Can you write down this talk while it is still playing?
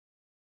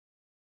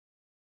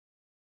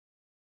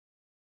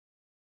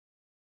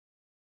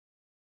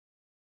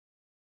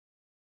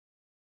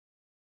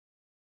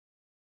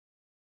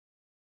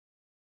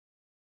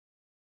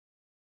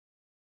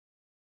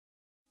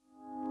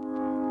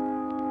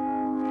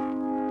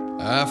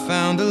I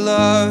found a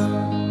love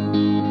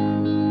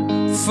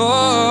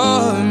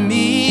for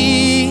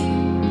me.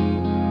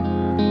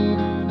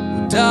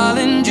 Well,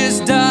 darling,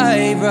 just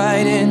dive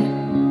right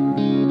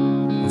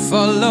in,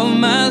 follow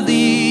my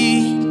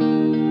lead.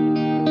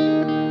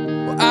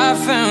 Well, I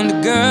found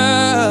a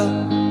girl,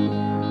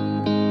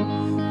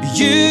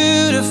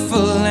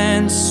 beautiful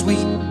and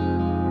sweet.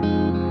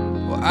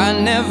 Well, I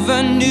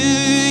never knew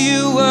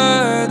you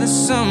were the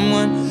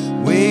someone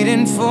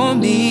waiting for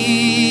me.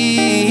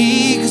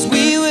 'Cause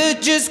we were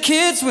just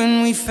kids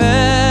when we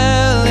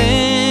fell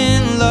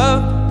in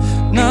love,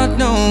 not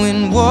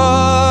knowing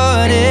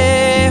what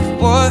it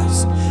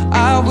was.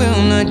 I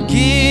will not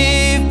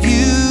give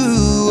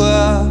you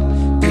up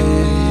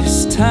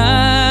this time.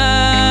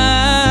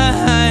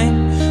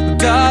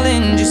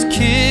 Darling, just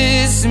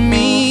kiss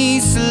me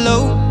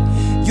slow.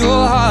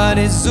 Your heart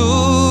is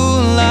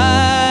all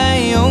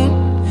I own,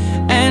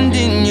 and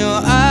in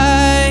your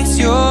eyes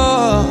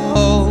you're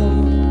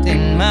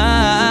holding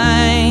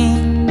mine.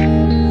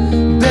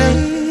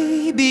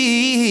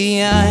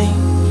 Baby, I'm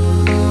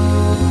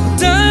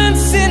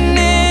dancing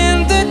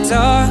in the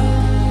dark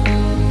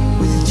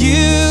with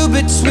you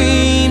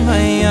between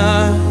my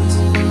arms,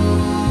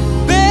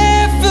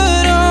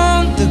 barefoot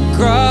on the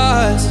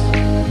grass.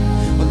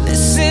 We're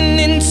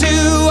listening to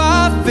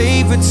our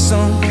favorite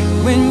song.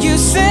 When you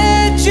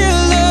said you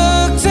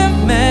looked a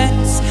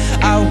mess,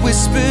 I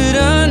whispered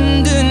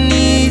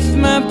underneath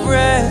my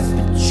breath,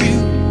 but you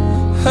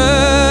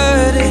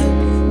heard it.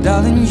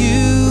 Darling,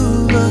 you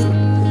look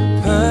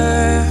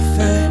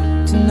perfect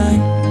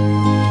tonight.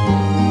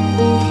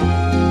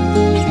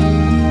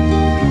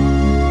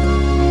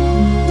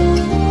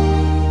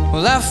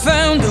 Well, I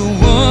found a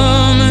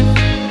woman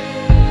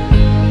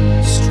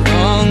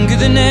stronger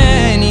than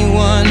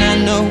anyone I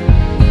know.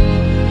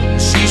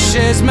 She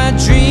shares my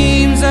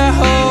dreams. I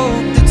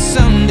hope that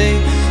someday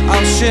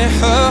I'll share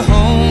her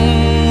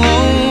home.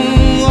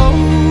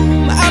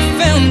 I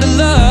found a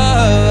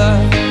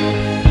love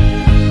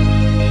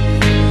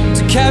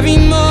to carry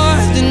more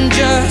than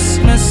just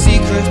my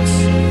secrets,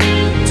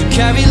 to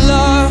carry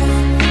love,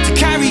 to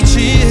carry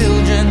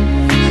children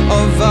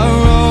of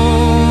our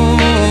own.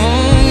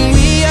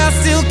 We are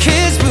still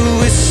kids, but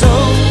we're so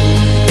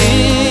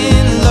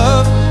in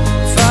love,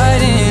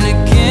 fighting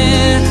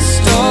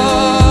against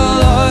all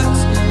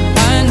odds.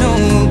 I know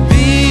we'll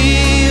be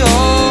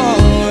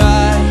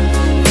alright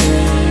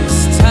this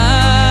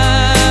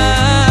time.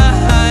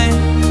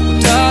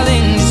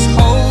 Darling, just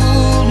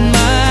hold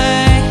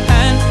my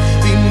hand,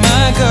 be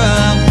my girl,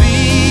 I'll be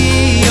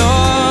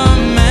your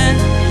man.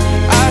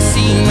 I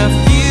see my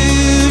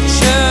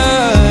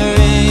future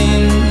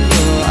in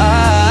your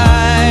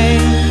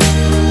eyes.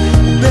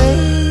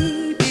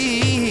 Baby,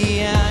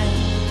 I'm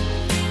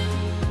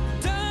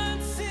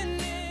dancing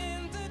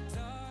in the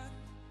dark.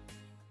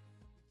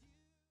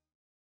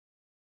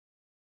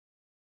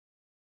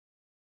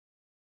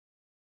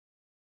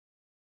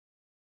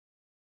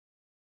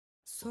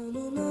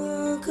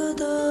 Sonuna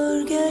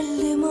kadar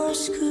geldim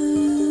aşkın,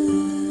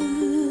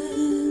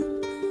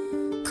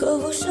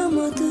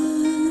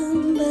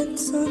 kavuşamadım ben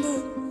sana,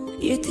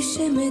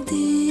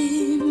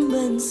 yetişemedim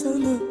ben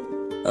sana,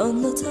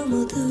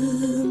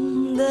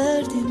 anlatamadım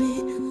derdimi.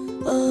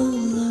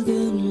 Ağla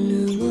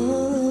gönlüm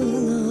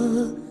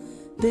ağla,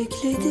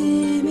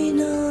 bekledim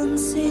inan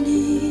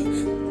seni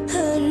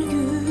her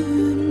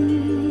gün.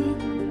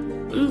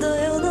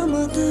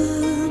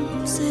 Dayanamadım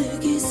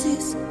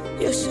sevgisiz,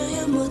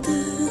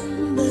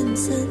 yaşayamadım ben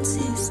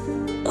sensiz,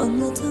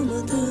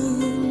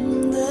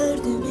 anlatamadım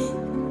derdimi.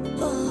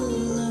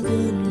 Ağla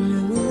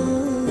gönlüm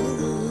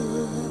ağla.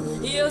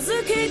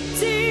 Yazık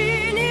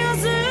ettin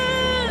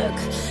yazık,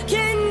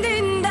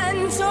 kendinden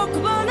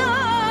çok bana.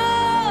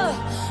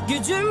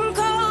 Gücüm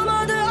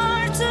kalmadı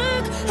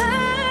artık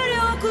her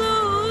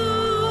yokluğunda.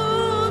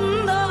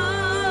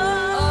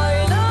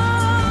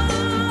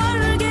 Aylar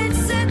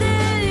geçse de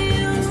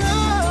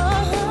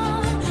yıllar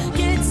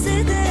geçse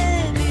de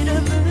bir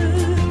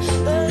ömür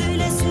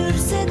öyle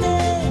sürse de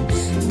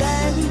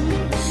ben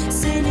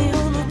seni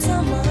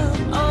unutamam.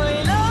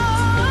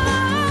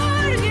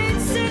 Aylar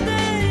geçse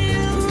de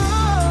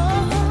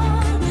yıllar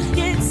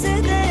geçse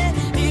de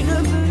bir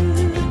ömür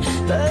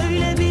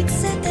böyle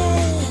bitse de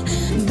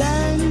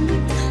ben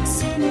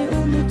seni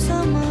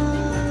unutamam.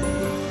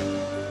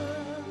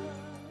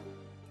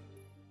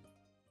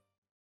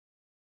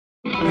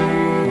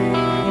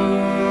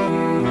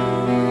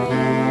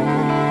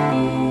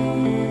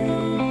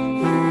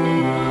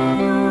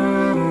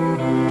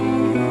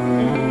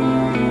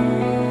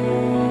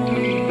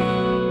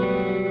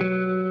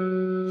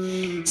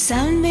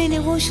 Sen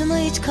beni boşuna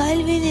hiç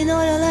kalbinin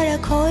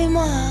oralara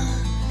koyma,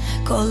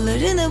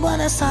 kollarını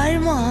bana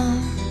sarma,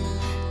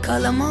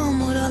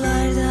 kalamam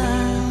oralarda.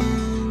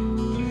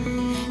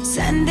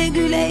 Sen de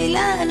gül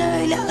eğlen,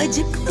 öyle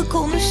acıklı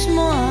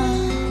konuşma.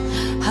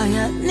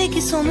 Hayat ne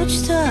ki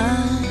sonuçta,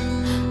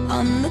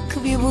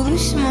 anlık bir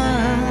buluşma.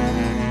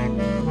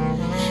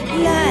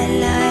 La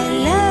la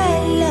la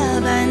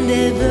la, ben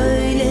de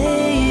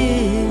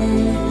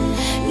böyleyim.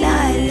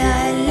 La la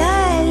la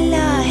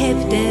la,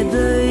 hep de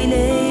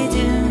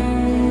böyleydim.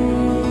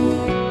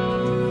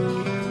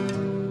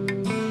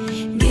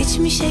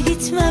 İşe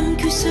gitmem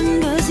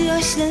küsüm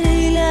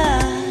gözyaşlarıyla.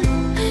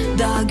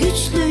 Daha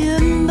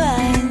güçlüyüm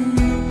ben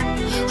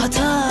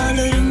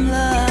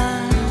hatalarımla.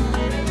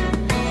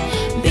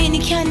 Beni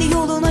kendi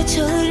yoluna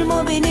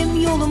çağırma,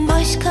 benim yolum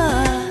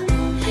başka.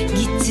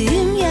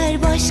 Gittiğim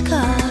yer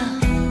başka,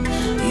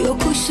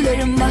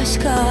 yokuşlarım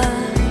başka.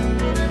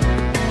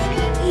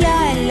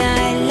 La la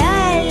la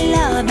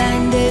la,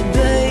 ben de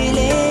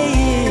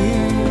böyleyim.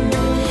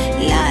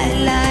 La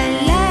la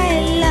la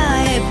la,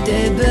 hep de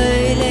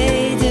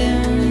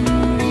böyleydim.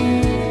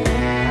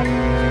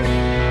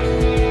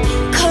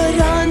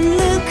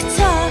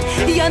 Karanlıkta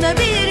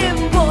yanabilirim,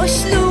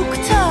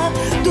 boşlukta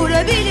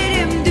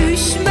durabilirim.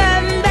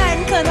 Düşmem ben,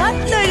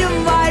 kanatlarım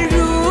var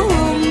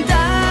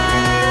ruhumda.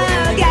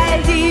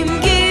 Geldiğim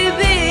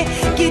gibi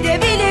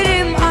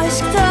gidebilirim,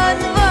 aşktan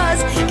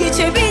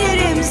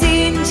vazgeçebilirim.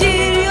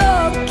 Zincir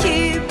yok ki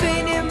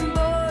benim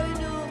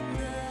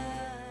boynumda.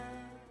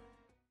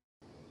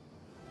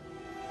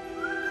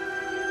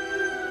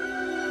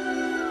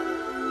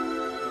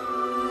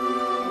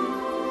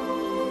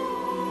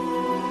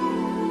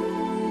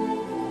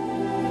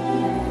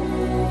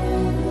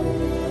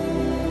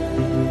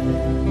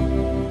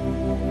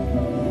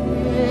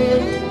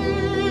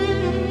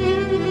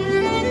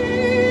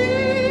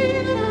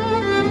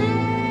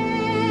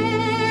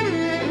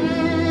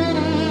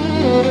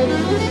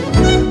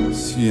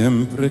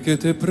 Siempre que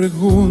te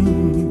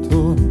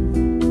pregunto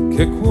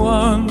que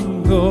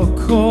cuándo,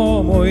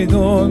 cómo y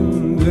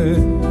dónde,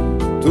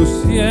 tú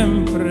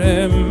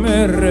siempre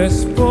me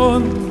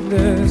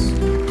respondes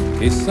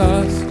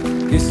quizás,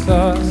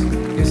 quizás,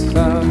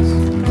 quizás.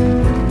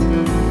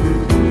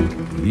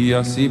 Y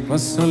así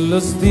pasan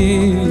los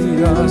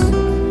días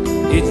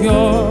y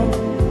yo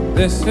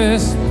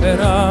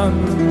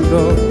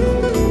desesperando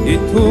y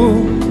tú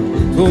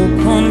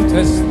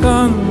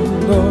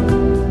contestando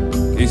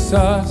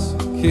quizás,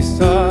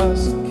 quizás,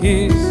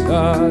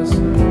 quizás.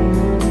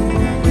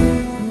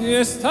 Y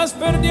estás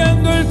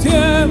perdiendo el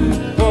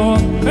tiempo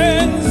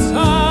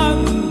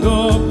pensando,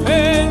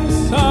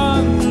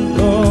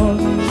 pensando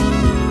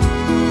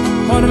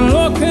por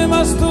lo que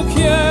más tú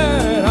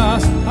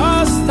quieras.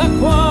 ¿Hasta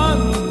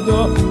cuándo?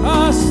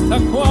 ¿Hasta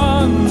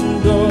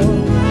cuándo?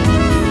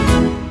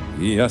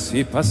 Y así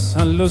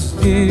pasan los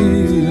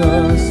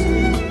días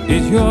y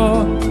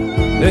yo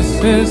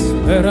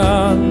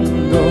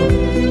desesperando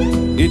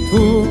y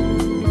tú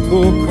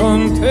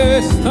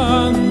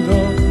contestando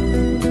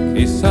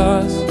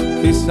quizás,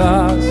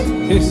 quizás,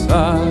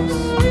 quizás.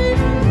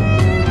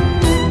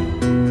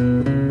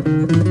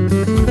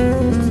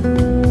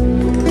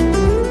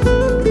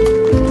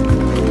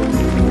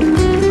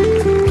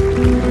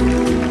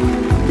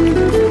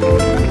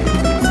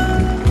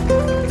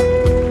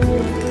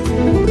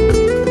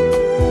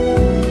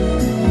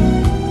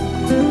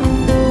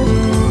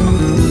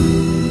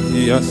 Y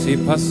así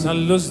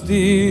pasan los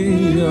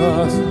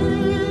días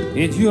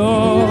y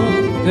yo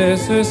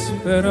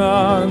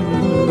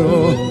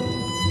desesperando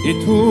y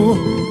tú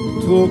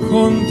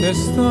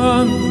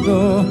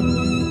contestando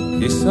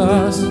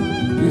quizás,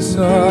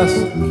 quizás,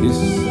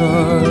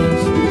 quizás.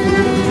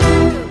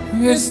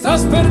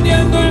 Estás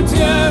perdiendo el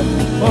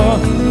tiempo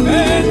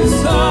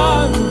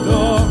pensando,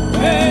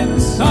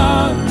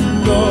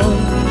 pensando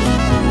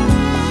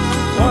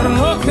por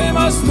lo que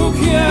más tú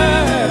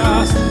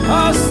quieras.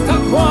 ¿Hasta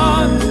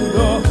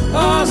cuándo?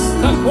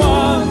 ¿Hasta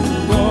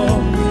cuándo?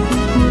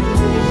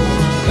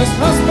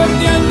 Estás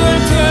perdiendo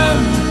el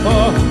tiempo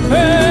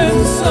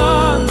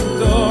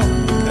pensando,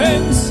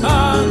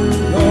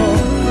 pensando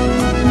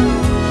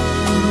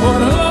por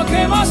lo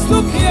que más tú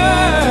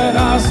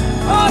quieras.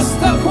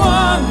 ¿Hasta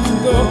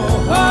cuándo?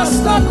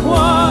 ¿Hasta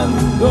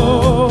cuándo?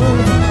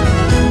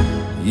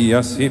 Y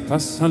así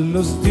pasan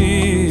los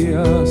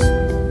días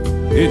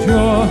y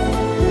yo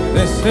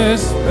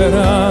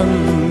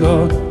desesperando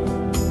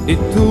y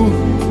tú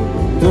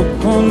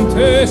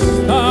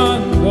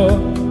contestando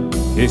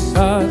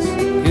quizás,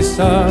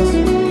 quizás,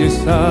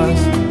 quizás,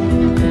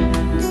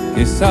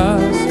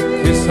 quizás,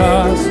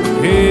 quizás,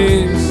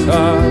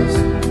 quizás,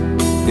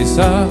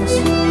 quizás,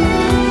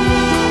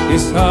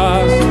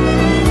 quizás,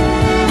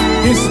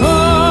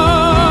 quizás.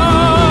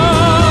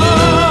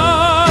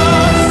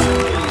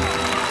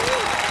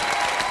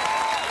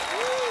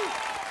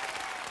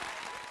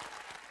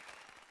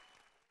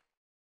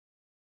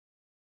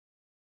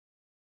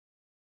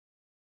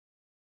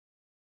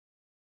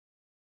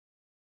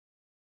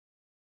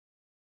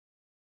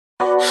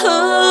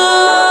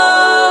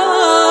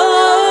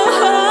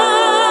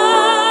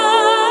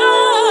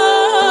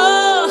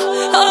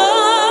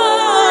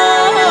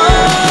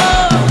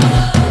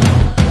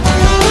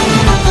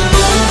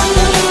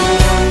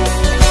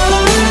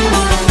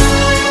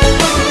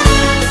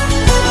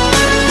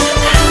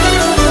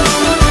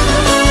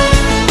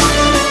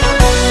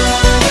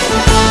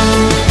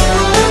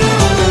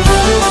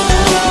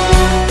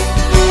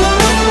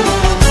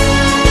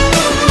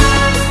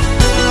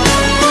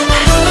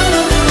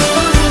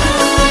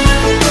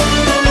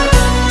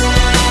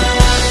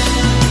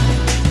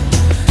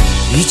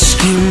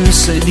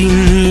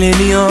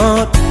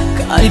 Dinlemiyor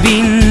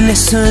kalbin ne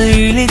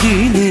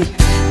söylediğini.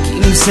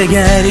 kimse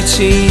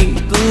gerçeği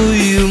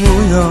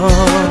duymuyor.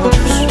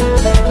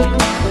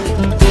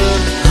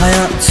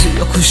 Hayat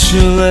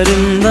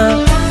yokuşlarında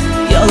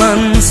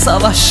yalan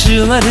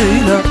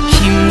savaşlarıyla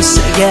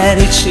kimse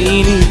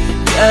gerçeğini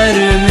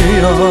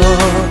görmüyor.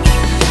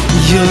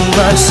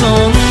 Yıllar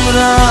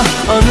sonra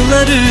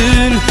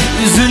anıların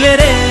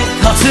üzülerek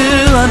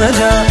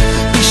hatırlanacak.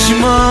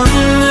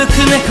 Pişmanlık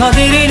ne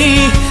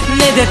kaderini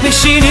ne de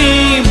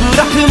peşini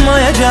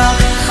bırakmayacak.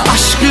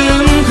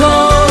 Aşkın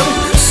kor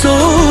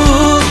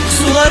soğuk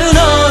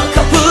sularına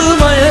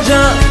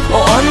kapılmayacak.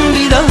 O an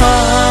bir daha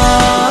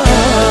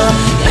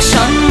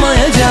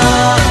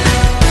yaşanmayacak.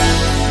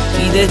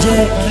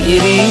 Gidecek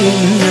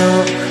yerin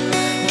yok,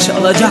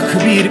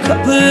 çalacak bir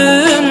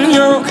kapın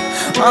yok.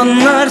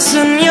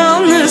 Anlarsın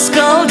yalnız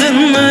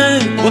kaldın mı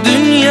bu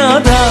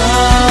dünyada.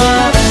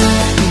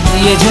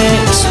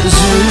 Diyecek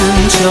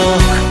sözüm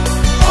çok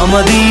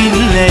ama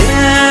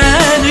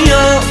dinleyen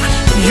yok.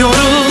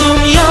 Yoruldum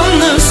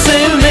yalnız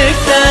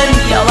sevmekten,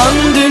 yalan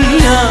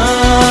dünya.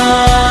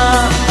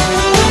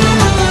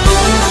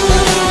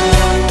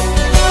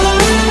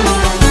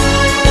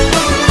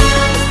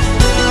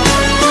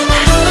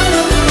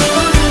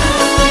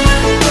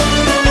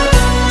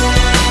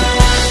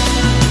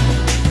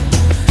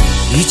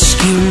 Hiç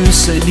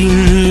kimse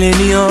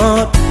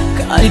dinlemiyor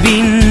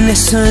kalbin ne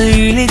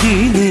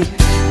söylediğini.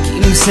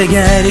 Kimse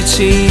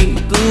gerçeği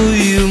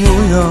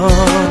duymuyor.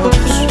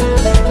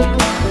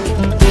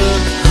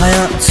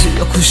 Hayat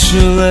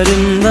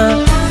yokuşlarında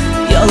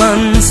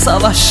yalan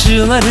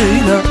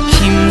savaşlarıyla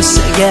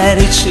kimse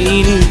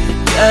gerçeğini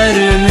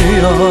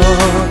görmüyor.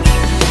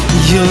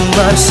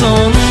 Yıllar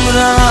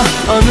sonra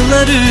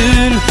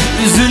anıların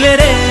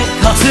üzülerek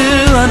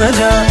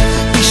hatırlanacak.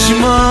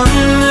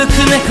 Pişmanlık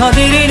ne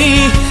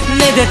kaderini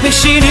ne de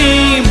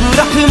peşini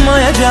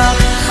bırakmayacak.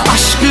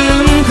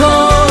 Aşkın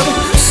kor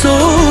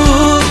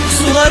soğuk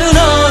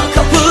sularına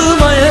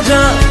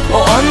kapılmayacak.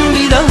 O an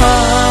bir daha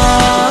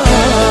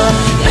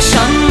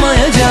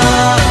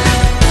yaşanmayacak.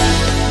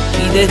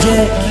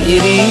 Gidecek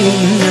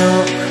yerin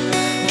yok,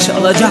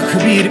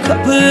 çalacak bir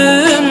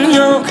kapın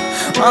yok.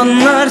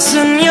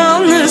 Anlarsın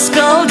yalnız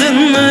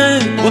kaldın mı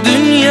bu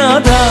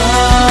dünyada.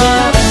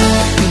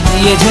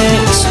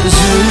 Diyecek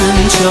sözüm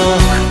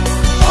çok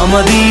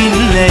ama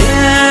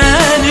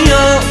dinleyen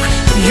yok.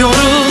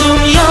 Yoruldum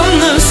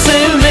yalnız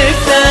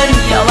sevmekten,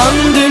 yalan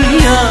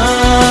dünya.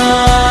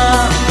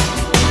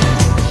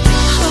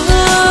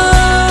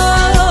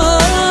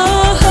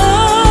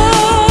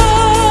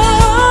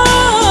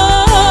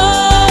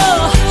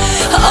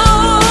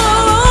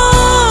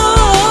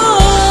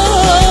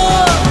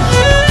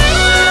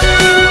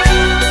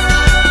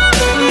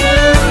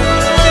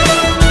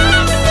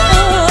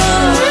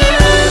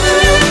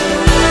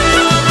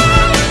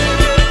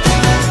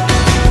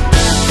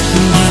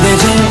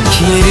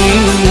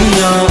 Yerin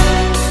yok,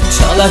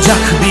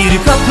 çalacak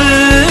bir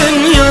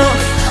kapın yok.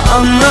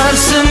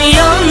 Anlarsın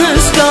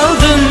yalnız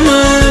kaldın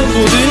mı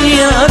bu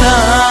dünyada.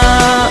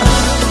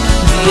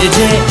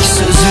 Diyecek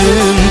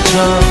sözüm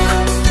çok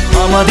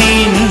ama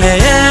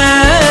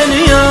dinleyen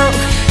yok.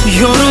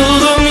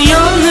 Yoruldum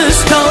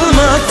yalnız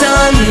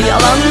kalmaktan,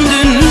 yalan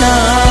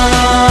dünya.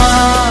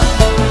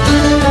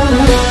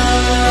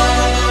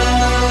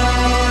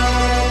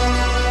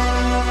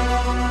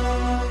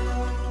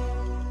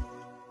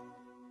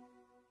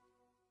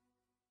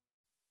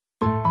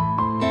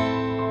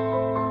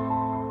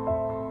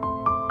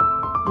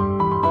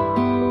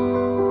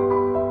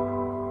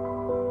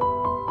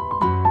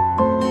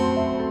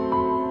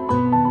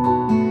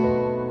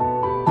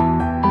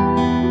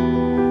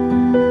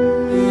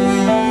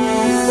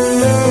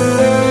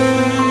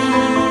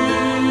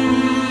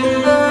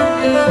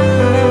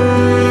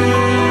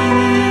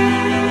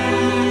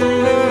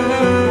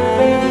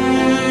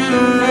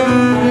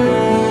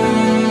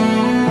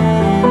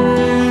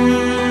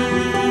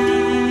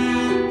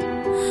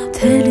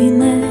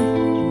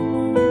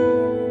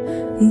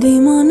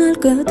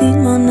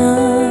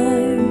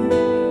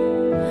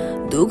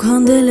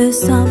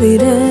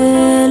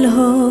 Savirel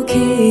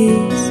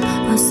hokis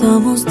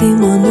pasamos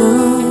dimana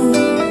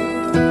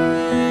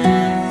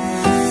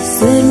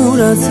ser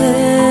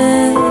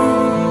muratsel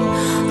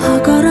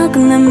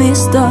hakarakն եմ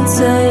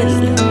ստացել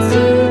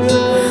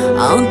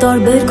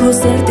անտարբեր քո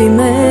սերտի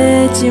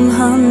մեջ իմ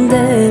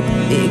հանդեպ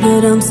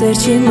իգրամ սեր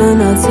չի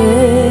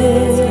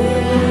մնացել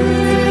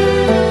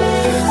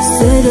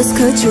սերս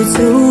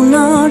քչություն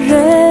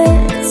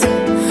արեց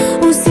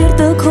ու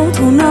սիրտը քո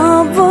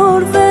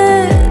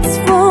թունավորվեց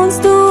ոնց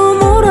դու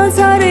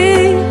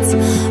մոռացարից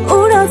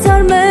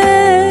ուրացար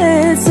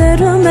մեծ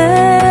սերը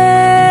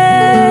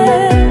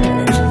մեր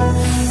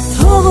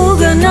թող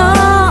գնա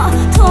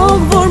թող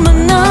որ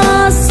մնա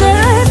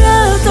սերը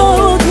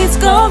տոքից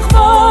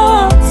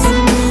կախված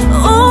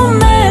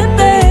ում է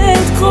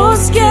պետք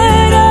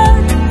խոսքերը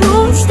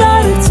լուչ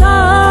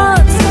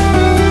դարձած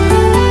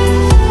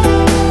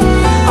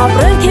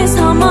ապրել քեզ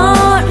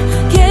համար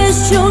քեզ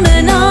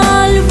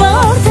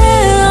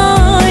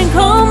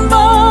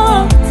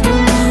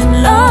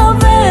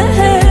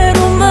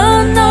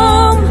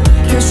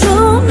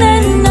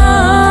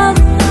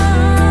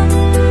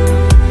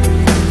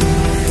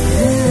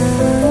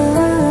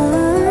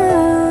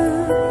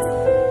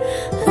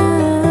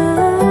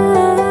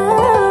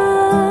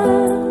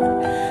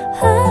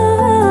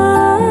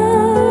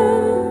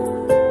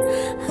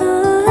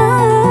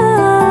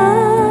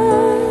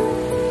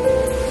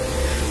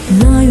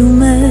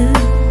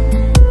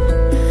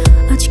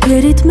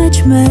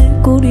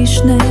մեկ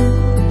ուրիշն է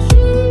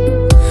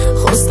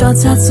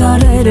Խոստացած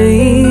արերը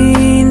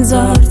ինձ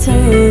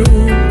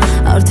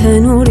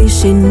արդեն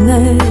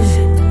ուրիշիններ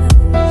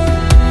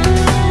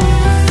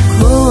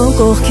Քո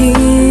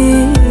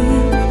կողքին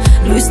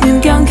լույսն իմ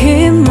կյանքի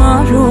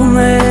մարում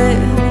է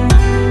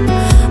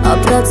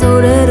Ապրած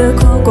օրերը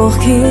քո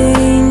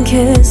կողքին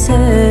քեզ է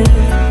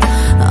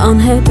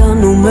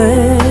անհետանում է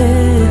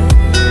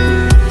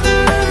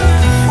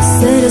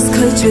Սերս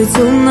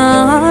քչություն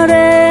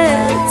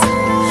արեց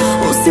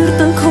ու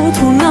սիրտը քո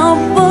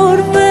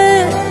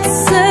թունավորվեց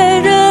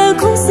Սերը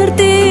քո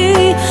սրտի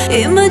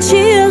իմը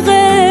չի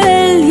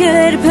եղել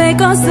երբեք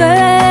ասես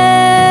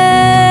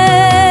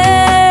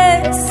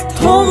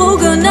Թող ու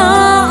գնա,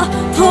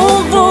 թող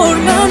որ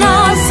մնա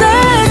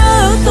Սերը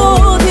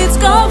տոտից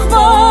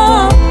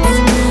կախված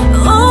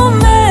Ում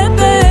է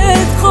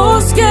պետք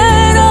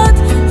խոսքերդ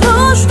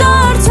թոշ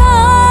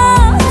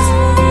դարձած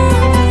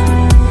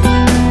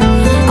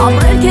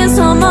Ապրել քեզ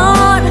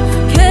համար,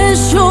 քեզ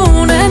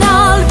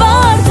չունենալ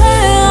բարդ է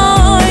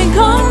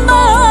այնքան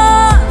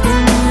բան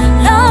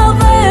Լավ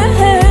է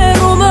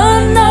հեռու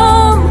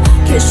մնամ,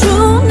 քեզ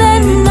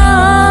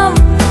չունենամ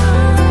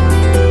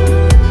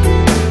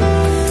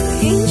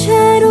Ինչ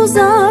էր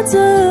ուզածդ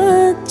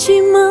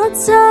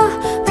չիմացա,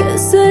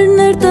 քեզ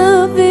սերներ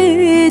տվի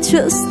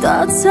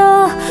չստացա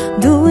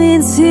Դու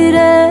ինձ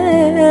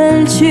սիրել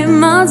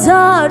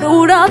չիմացար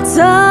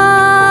ուրացա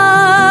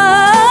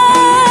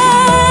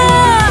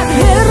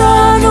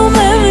Հեռանում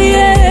եմ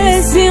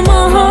ես իմը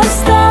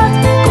հաստատ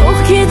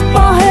Կողքիդ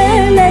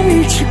պահել էլ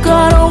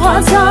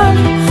չկարողացար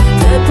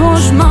Թե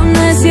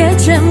փոշմանես ետ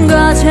չեմ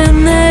գա չեմ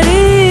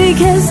ների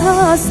քեզ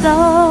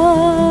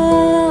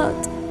հաստատ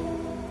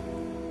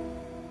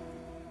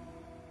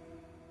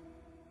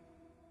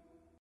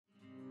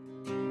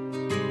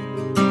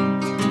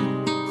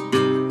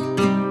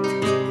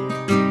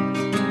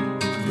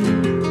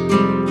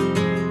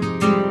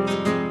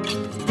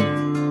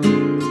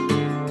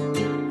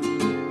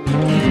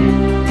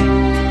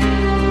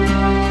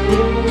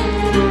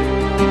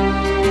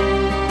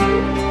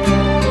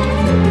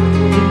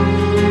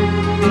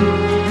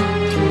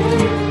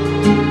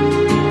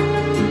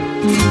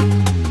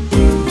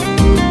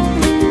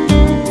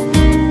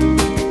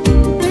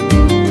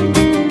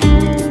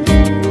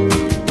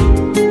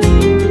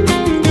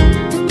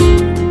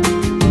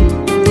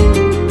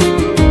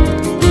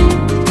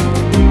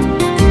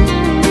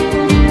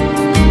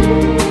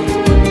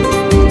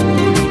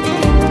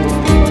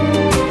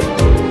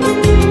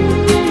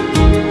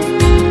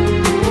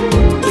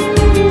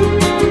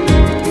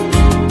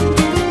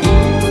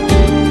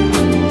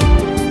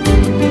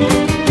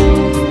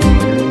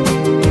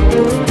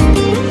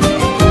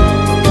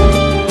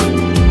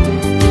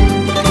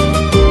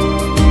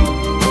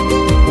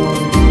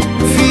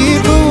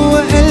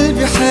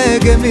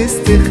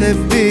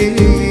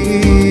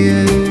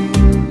مستخبية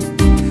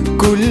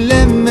كل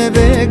لما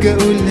باجي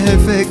اقولها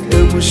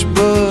فجأة مش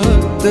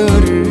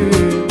بقدر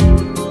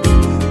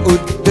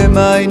قدام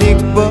عينيك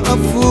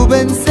بقف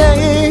وبنسى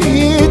ايه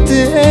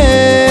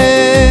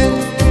يتقال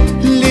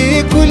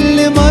ليه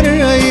كل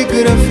مرة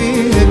يجرى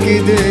فيها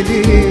كده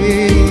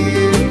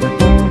ليه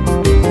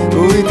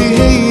ودي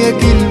هي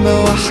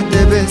كلمة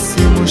واحدة بس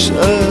مش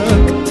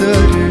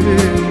اكتر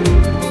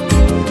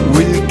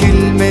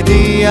والكلمة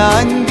دي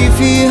عندي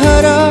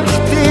فيها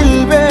راحة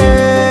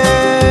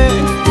البال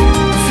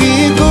في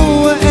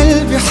جوه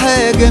قلبي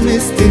حاجة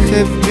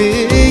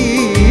مستخبية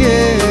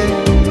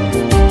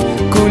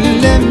كل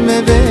لما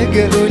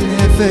باجي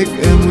اقولها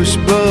فجأة مش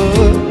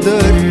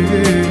بقدر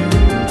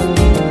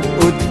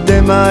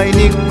قدام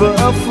عينيك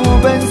بقف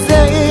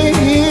وبنسى ايه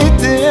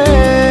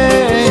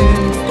يتقال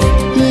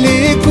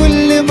ليه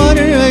كل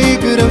مرة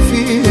يجرى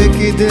فيها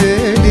كده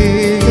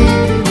ليه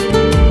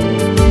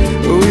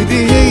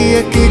ودي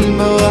هي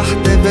كلمة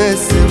واحدة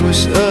بس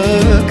مش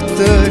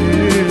أكتر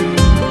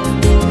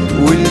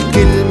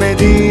والكلمة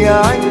دي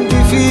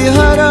عندي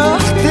فيها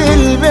راحة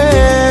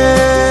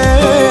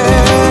البال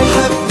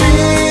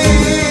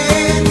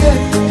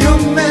حبيتك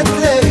يوم ما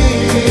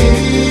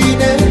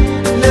تلاقينا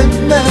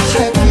لما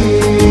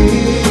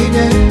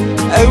حكينا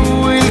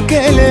أول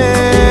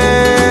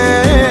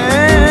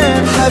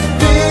كلام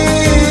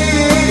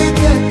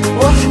حبيتك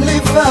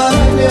واحلف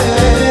على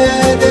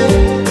ده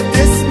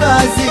تسمع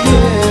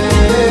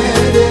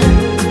زيادة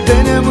ده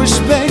أنا مش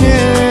بنام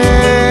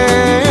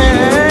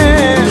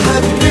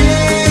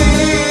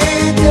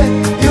حبيتك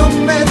يوم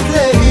ما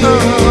تلاقينا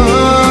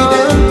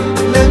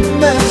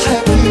لما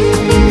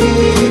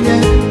حكينا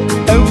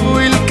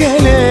أول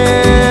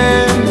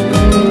كلام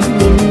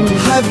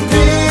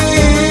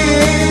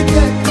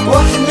حبيتك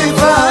واحلف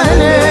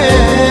على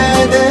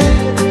ده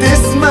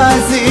تسمع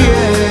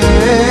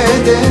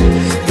زيادة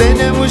ده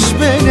أنا مش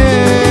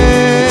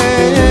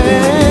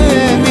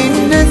بنام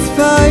الناس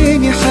في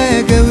عيني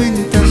حاجة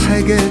وانت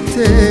حاجة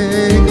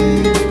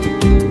تاني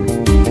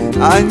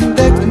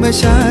عندك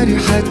مشاعري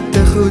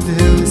حتى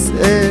خدها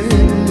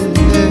واسألها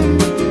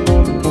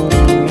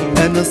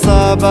أنا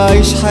صعب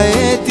أعيش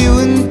حياتي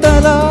وانت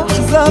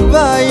لحظة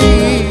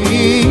بعيد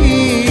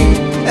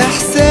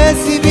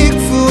إحساسي بيك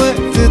في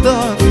وقت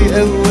ضعفي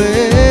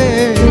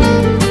أواني،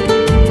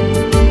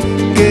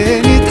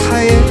 كانت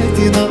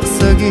حياتي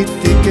ناقصة جيت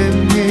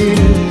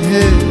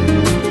تكملها،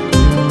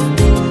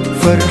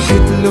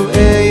 فرحة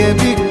لقايا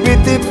بيك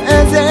بتبقى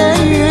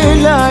زي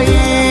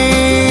العيد.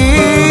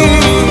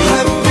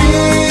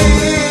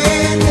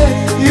 حبيتك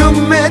يوم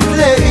ما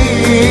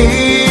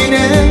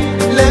تلاقينا،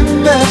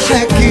 لما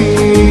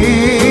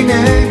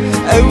حكينا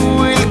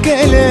أول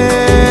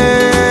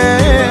كلام،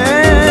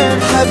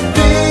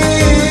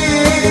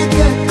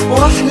 حبيتك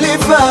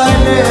واحلف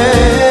على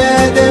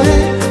ده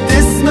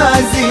تسمع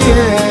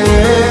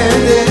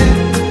زيادة،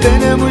 ده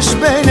أنا مش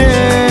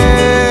بنام.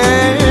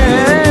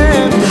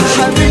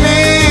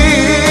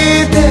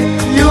 حبيتك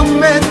يوم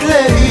ما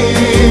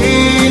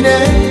تلاقينا،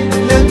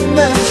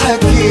 لما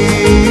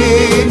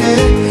حكينا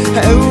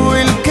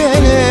أول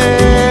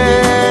كلام،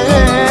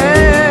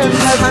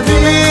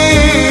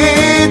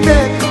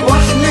 حبيتك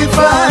واحلف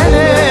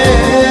على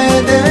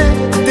ده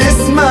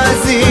تسمع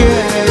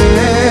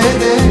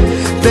زيادة،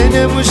 ده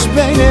أنا مش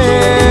بنام.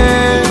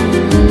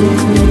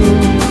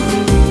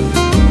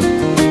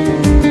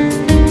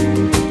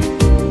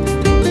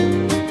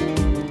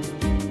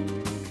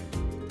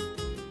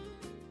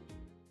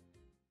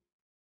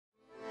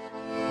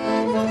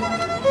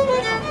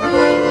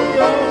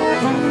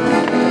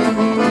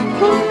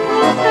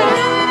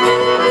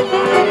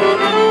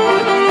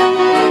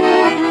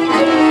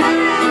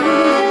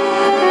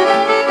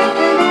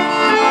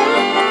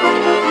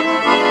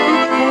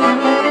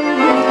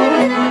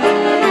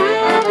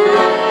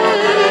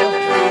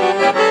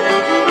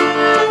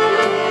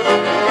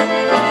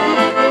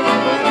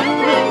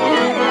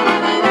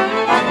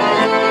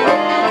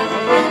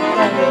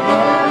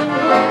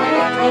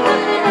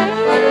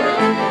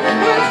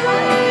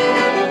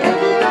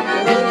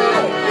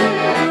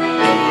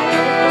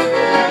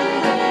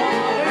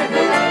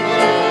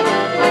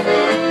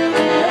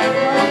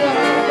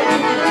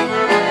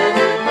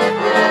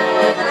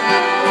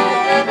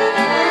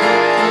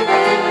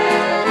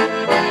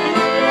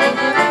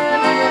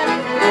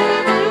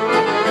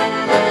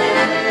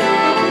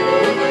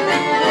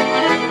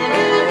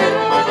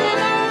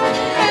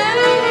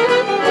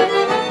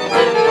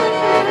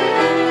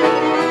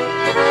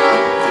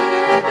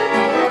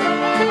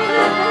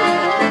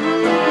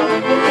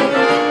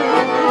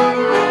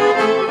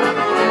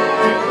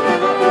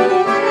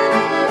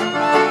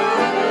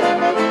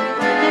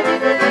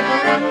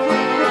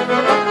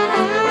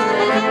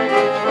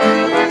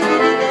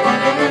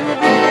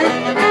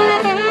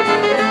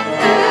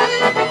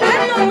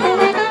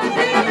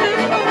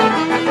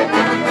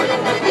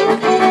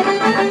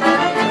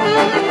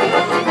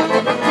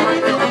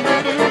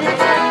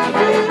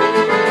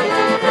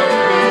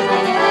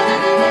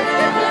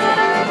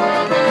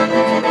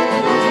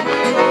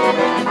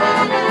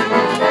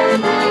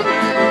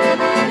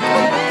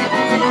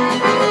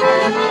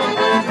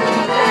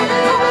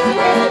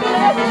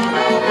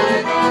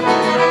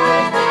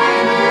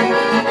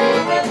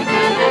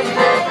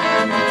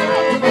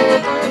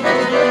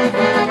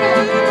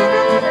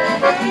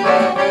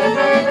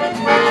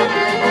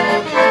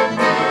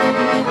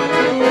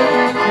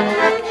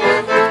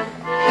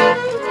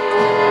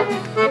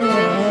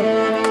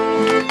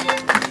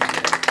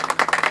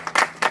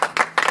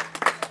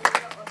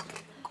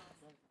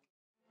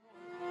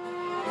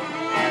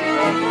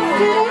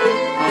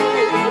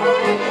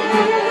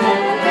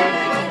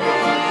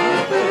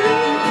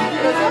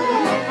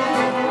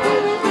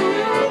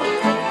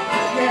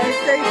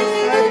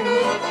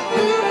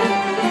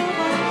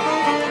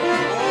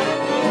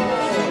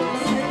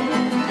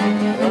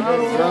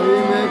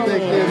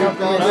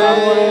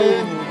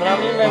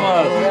 Zdravíme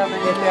vás.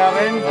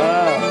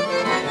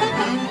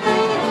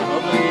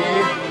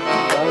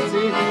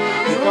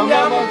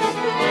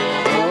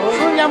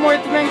 Sunja mu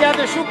et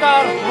mengiade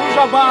šukar,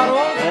 ruža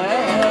baro.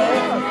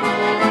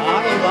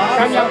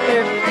 Kanja te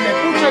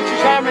puče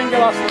čiša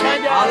mengela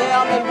sneđa. Ale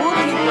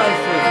bučukaj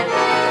se.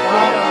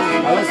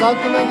 Ale sad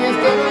tu meni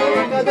este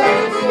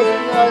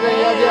kada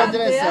je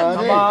adresa.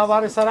 Aba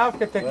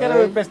saravke te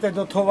kereve peste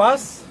do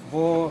tovas.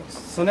 Bo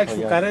su nek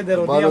šukare de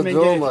rodija Baro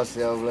mengela. doma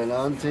se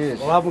avlenanci.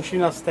 Ova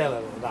mušina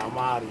stele, da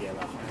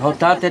Marijeva. No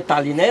tate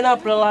tali ne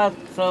napravila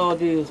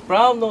odi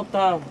spravno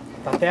tam.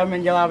 Tatea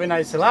mengela vena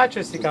i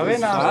selače, sika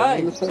vena.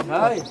 Haj.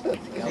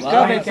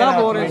 Kame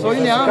sabore,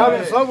 soine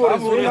ame. Sabore,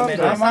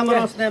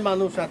 Samoros nema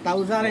nuša, ta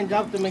uzaren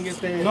džavte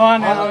mengete. No,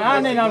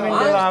 ane na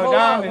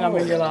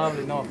mengela,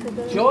 no.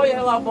 Čo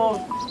je labo?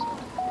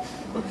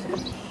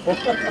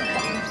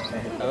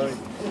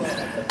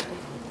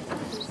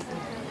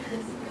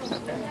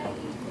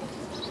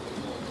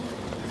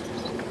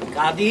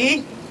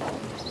 Kadi?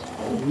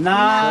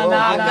 Na,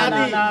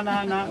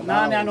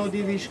 no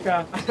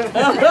diviška.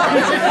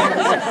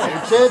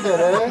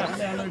 Cedere?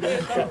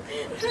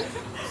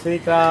 Svi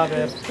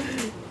kraver.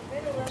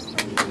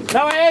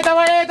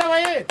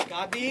 Davaj!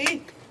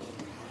 Kadi?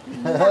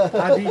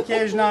 Kadi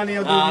tiež na ne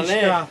od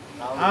diviška.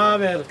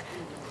 Aver.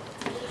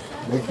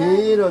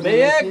 Nekiro.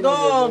 Bejek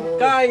do,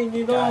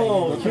 kajni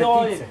do,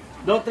 čoj.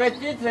 Do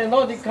tretice,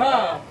 no di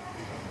ka.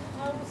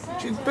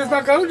 Și pe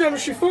dacă ajunge nu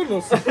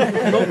șifonul.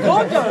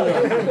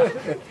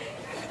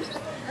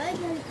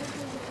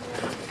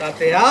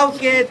 Tate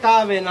auke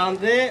ta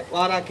venande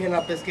ora che na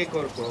pesche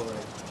corpo.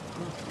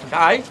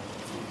 Dai?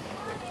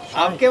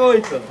 Auke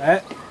Vojto.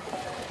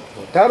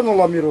 Carnul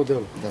la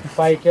mirodel.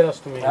 Pai chiar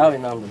asta mi. Da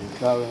venande.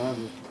 Da,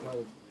 venando.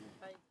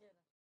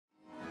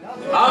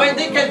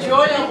 Avete che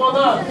gioia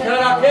moda,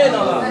 c'era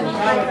pena là.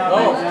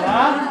 No.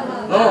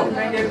 No.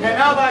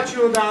 Penava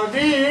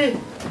ciudadi.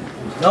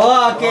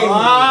 No, che.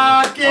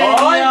 Che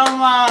mia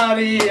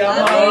Maria,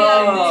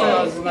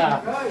 Maria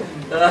zna.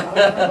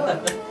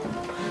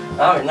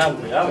 Da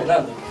venande.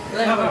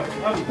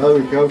 Da,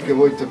 uite, au că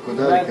Vojto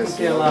codare ca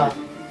să...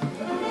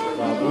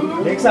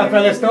 Exa pe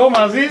le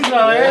stoma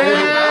zizna,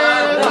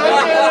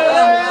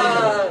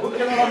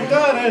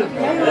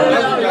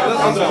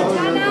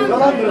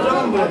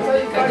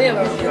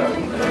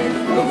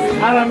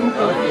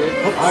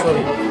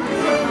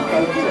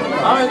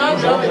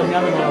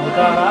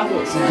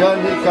 Si già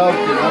ne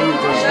calchi, l'hanno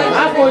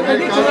già poi ti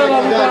dice la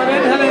mutare,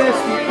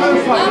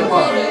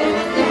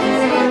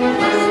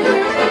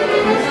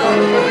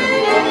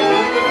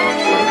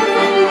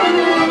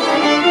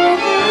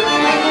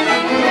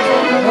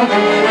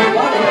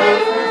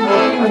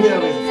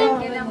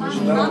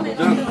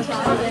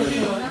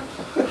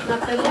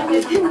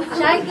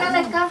 C'hai che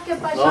le cacche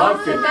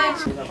facciate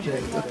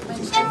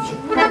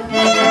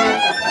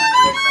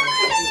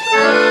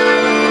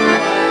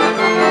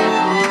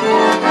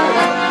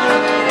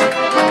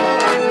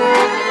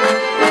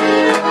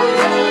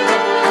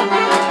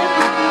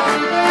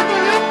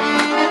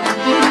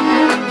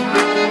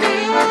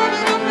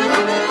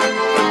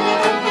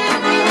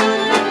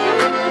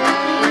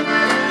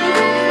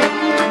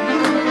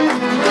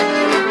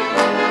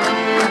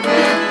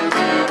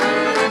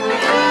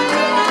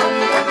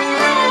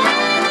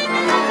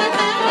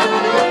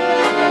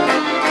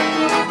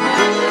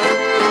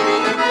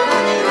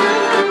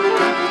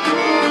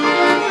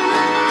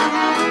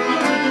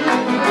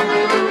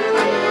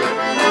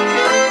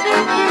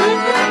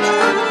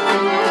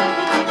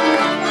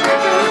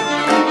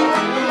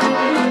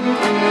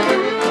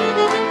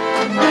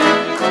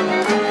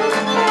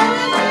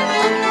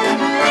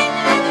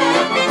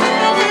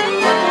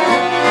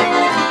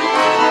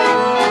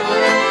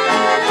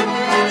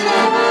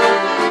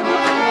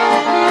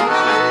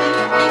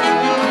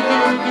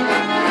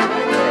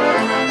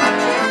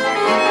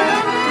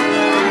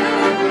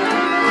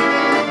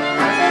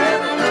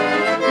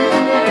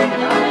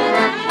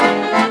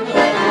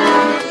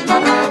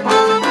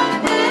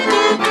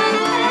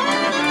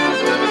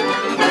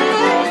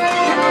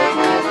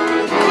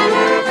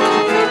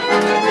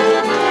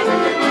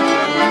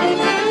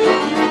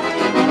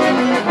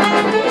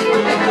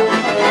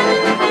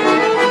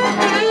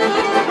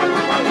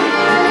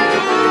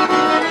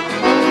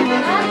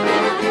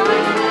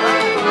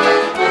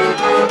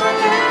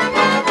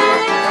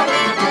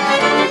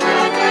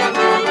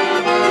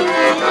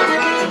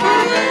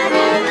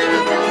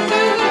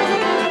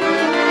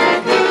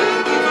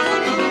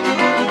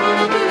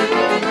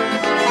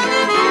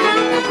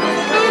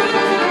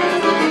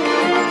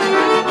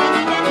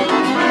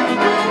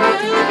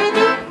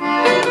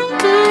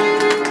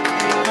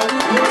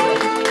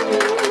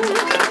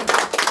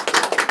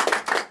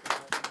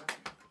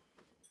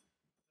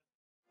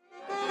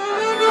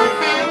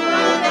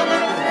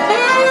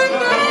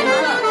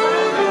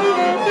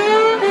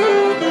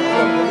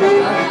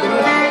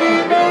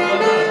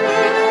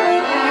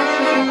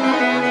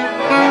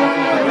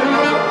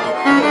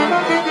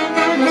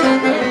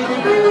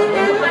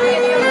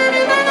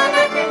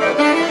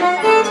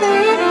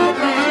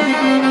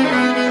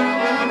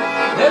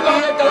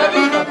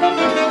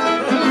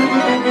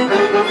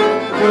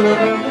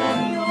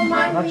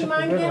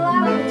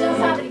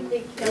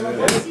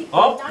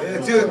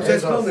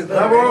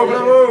Bravo,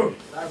 bravo!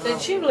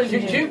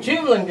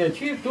 Civlânge,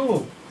 ce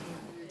tu?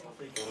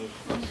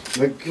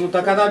 Nu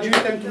така да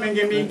джуитем ту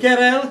менге ми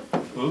керел.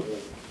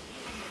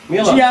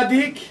 Mila.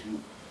 Ciadic.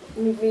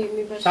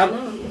 Sam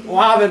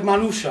oaver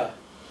manusha.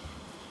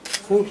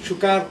 Fuk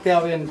chukar te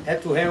aven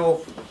etu heo.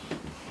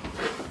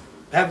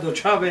 Have do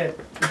chave.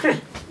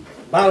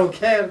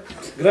 Baroker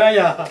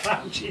graja.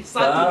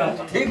 Da,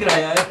 ti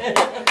graja.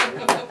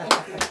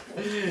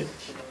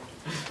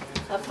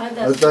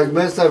 Tak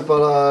mesar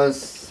para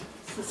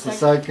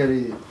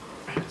sacri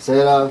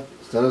sera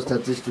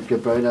statistiche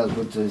per nas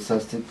but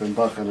sastit per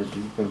bacha na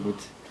per but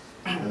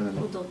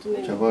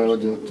ceva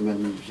odio tu men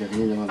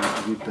jarina ma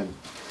vipen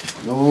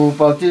no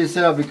parti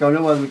sera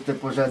bicaloma mit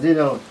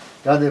pojadino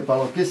cade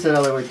palokisera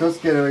le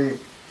Vojtovskere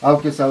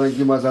auke sa le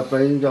gima za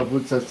pringa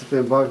but sastit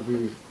per bach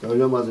bi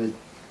caloma de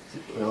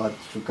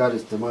šukari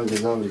ste mali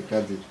zavri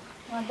cade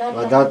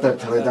la data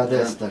le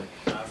date asta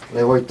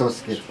le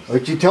Vojtovskere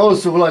oči te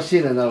su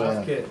vlašine na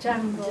le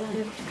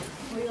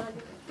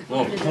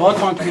बहुत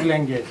मांग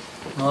लेंगे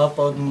आप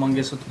और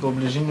मांगे सो को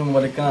ब्लेजिंग में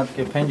वाले काट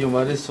के फेंजो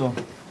मारे सो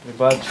ये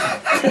बात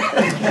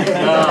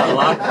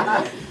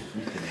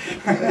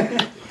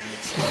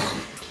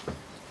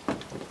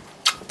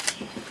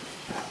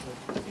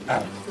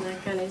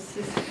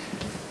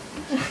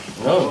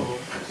No.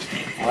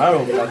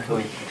 Arunca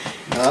foi.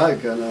 Ai,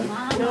 caralho.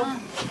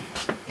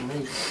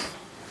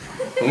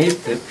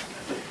 Uite.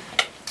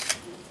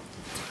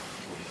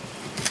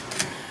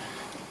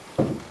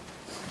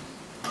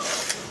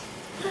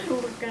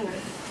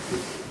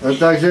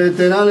 Takže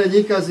ten ale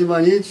díka si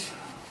ma nič.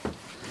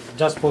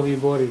 Just poví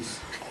Boris.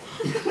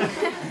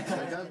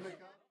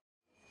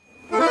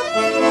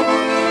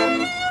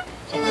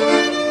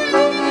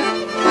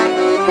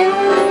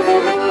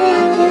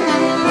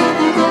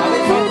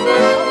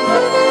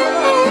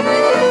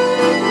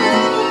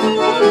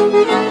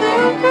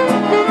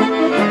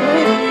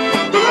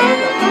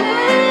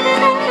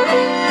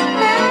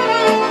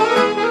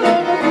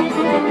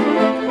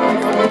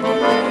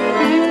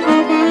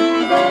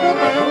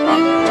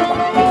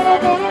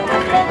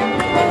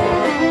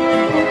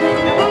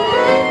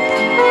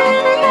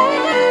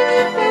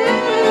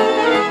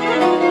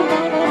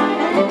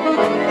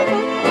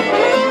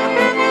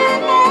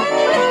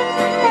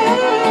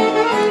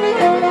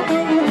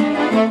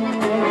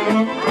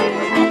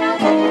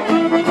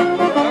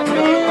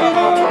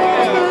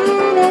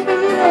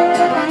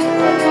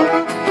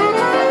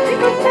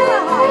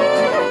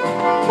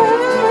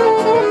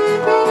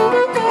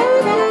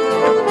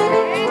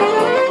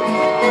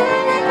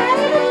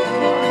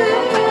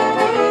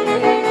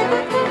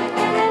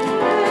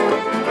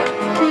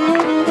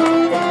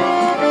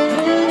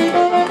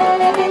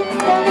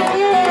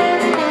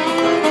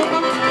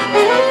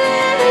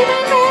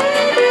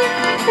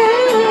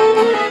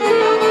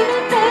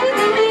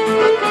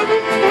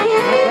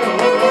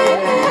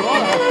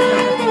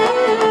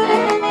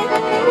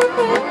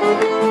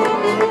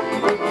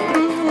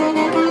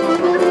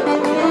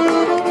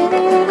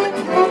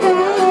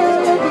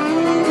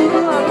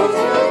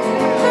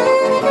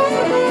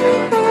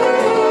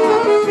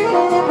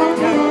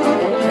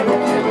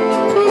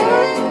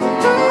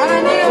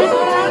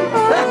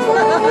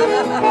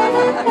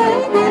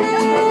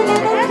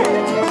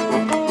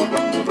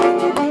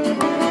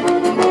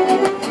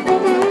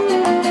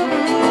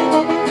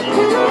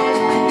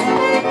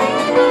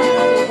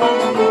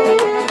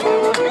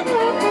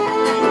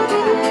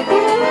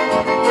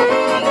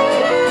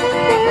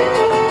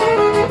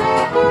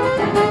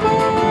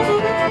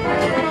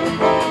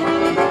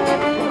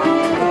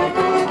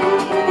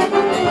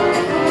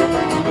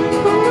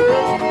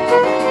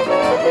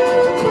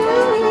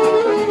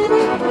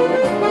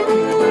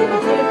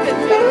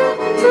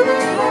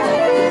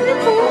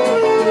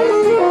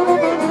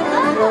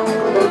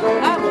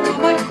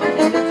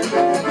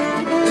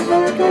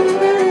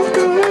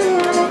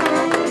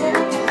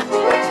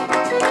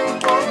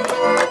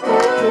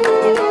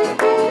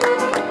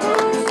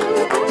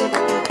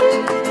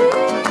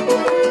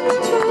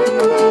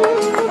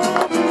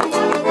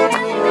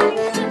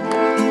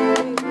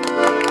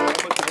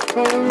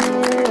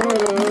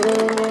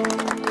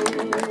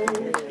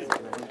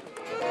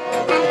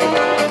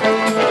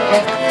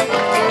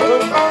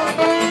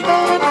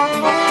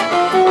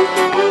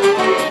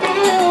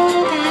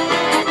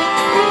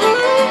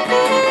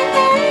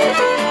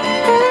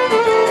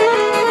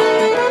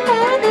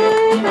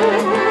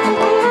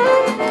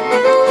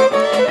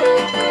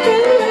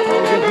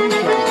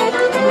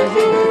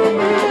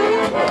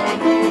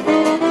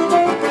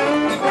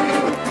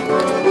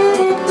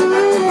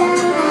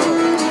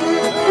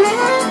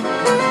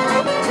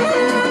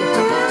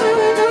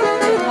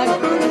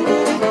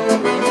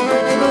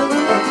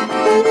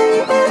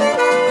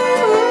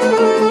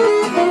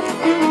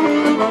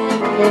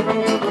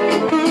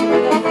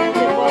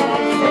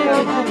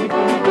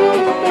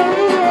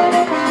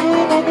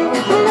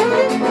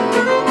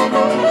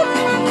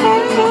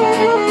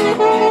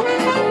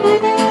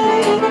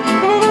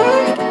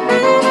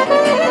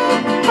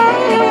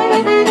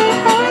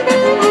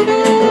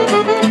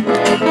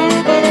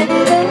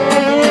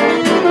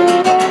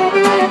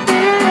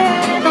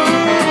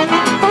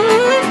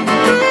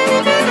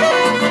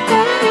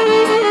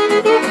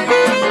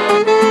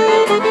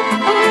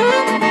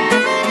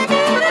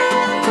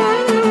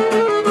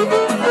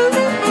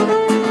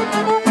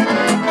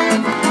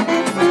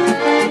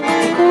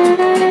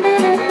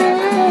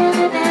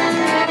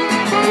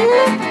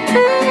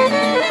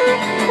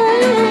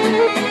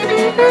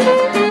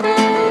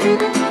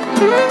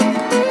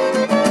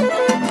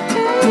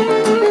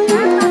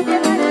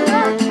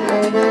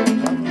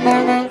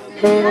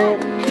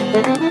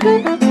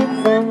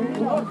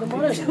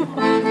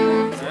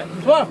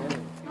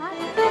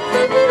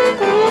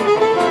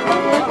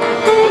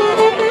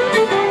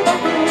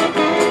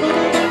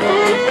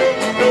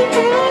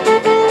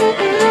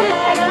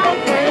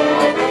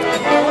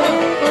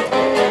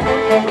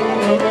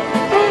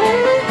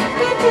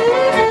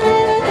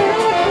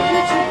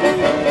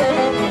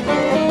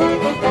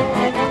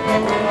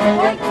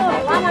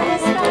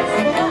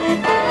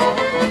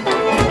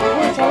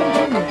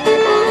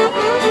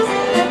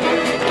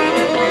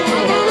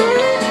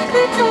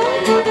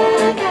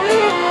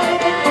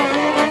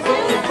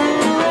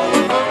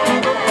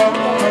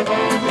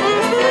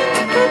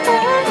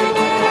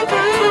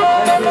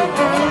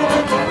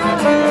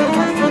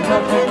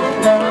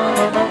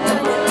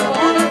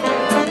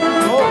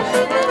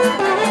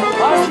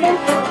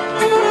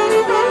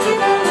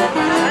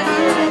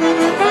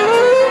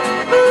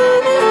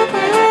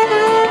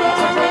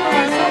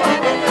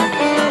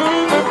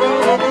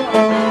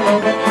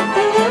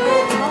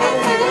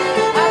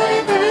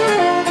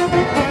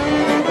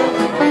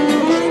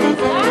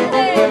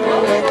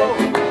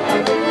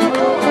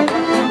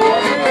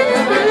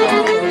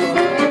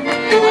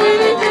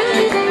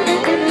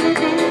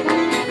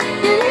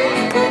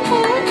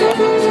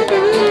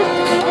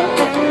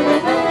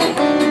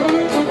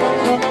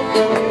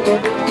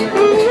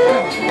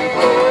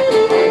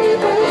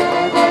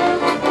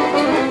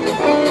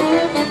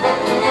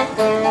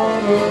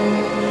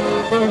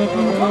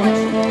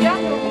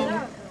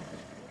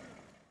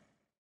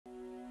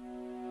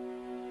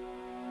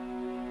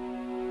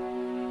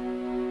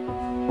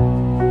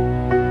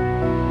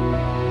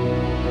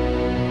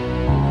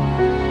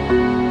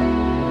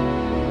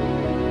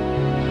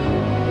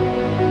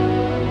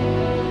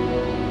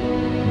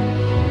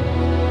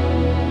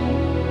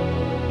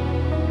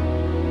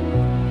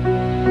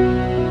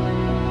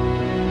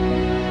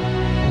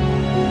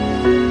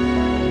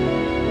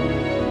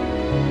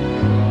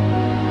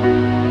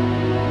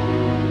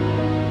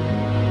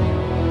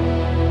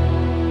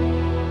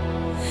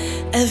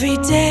 Every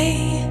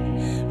day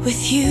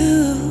with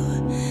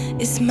you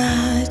is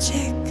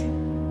magic.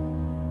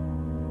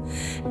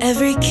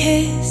 Every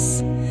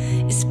kiss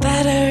is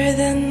better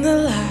than the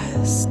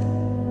last.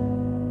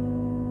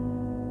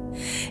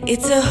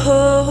 It's a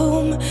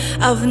home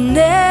I've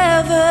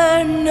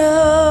never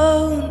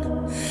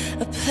known,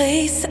 a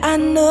place I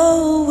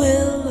know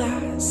will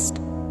last.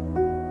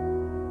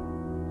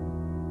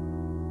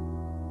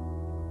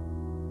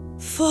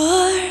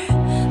 For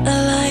a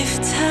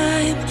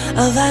lifetime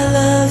of I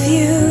love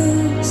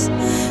yous,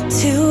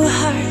 two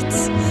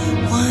hearts,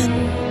 one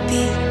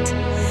beat.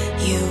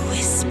 You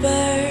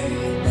whisper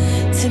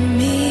to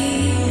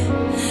me,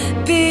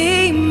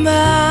 be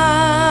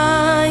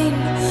mine.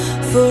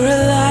 For a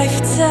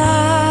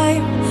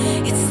lifetime,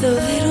 it's the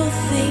little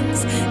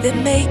things that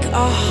make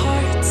our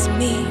hearts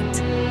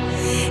meet.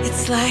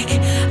 It's like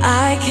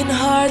I can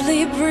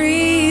hardly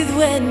breathe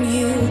when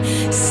you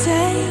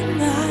say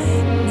my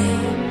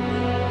name.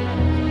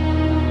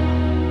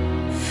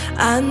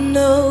 I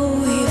know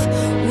we've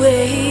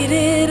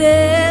waited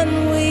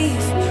and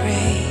we've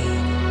prayed,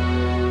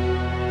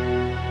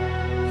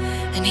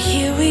 and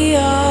here we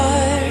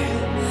are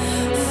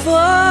for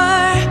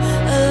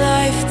a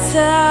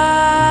lifetime.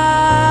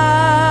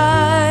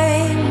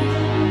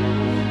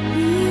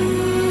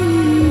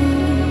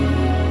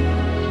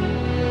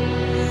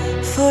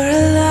 For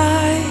a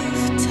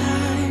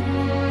lifetime.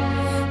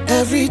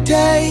 Every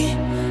day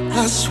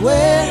I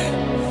swear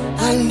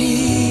I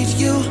need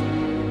you.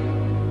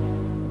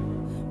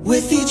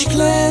 With each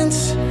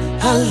glance,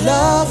 I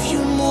love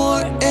you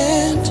more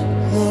and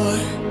more.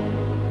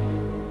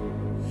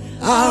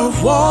 Our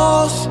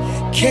walls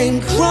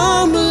came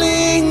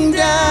crumbling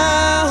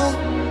down.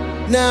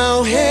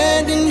 Now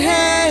hand in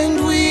hand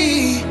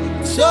we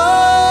soar.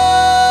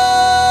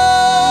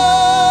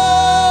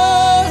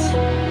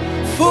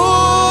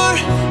 For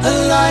a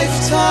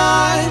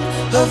lifetime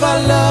of I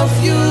love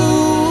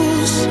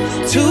yous,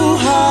 two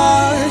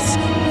hearts,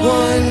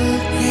 one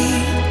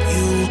beat.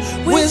 You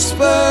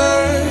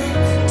whisper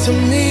to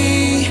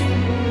me,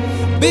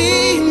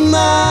 be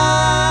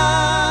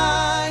mine.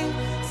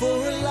 For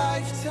a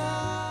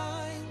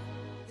lifetime,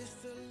 it's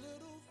the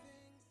little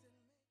things.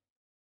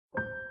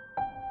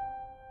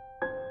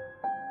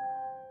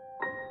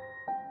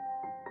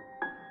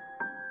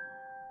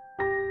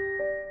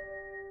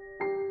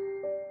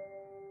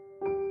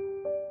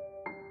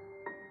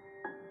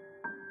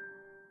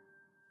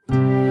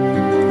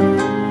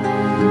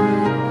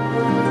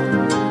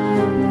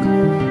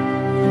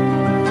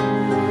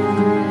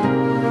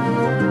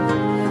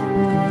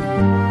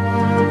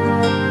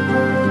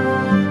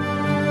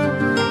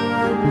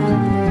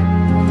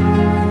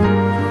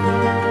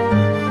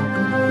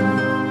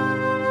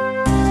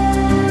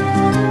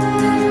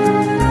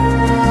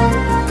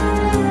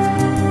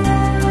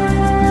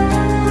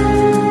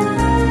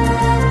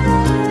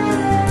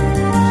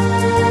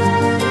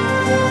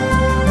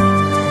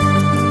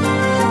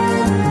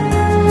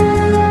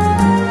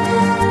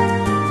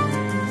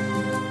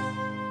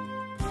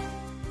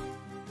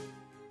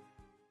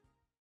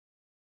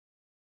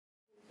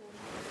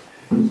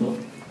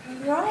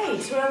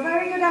 Right, well, a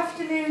very good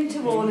afternoon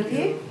to all of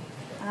you.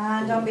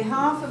 And on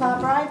behalf of our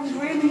bride and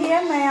groom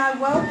here, may I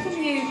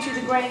welcome you to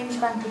the Grange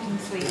Banqueting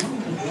Suite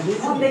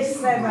on this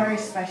very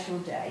special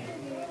day.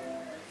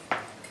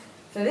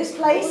 So this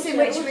place in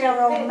which we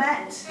are all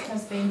met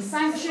has been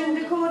sanctioned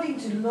according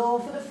to law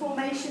for the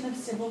formation of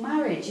civil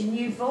marriage, and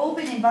you've all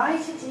been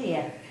invited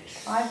here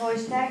by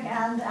Vojto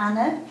and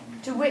Anna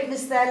to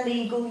witness their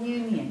legal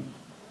union.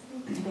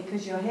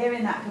 Because you're here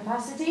in that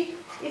capacity,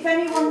 if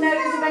anyone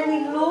knows of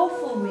any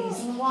lawful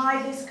reason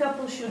why this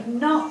couple should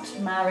not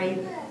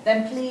marry,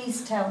 then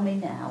please tell me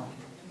now.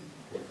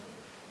 So,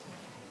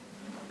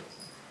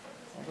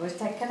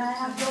 Vojto, can I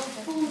have your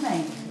full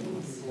name,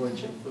 please?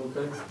 Vojto.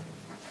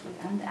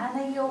 And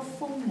Anna, your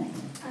full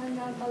name?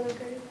 Anna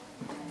Balagur.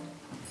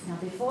 Now,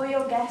 before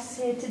your guests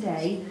here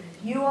today,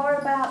 you are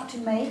about to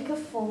make a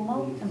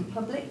formal and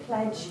public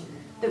pledge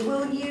that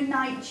will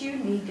unite you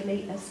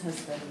legally as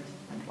husband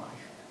and wife.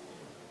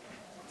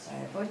 So,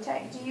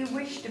 Vojto, do you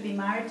wish to be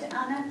married to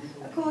Anna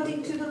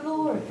according to the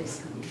law of this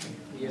country?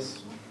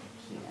 Yes.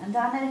 And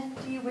Anna,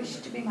 do you wish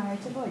to be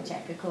married to Vojto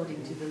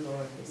according to the law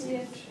of this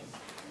country? Yes.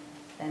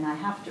 Then I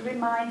have to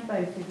remind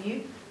both of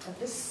you of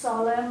the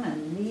solemn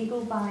and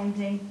legal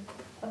binding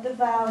of the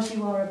vows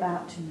you are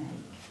about to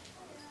make.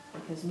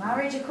 Because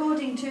marriage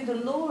according to the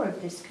law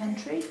of this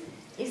country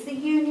is the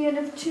union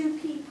of two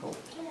people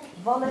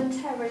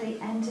voluntarily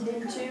entered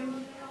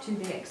into to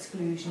the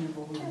exclusion of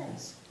all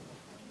others.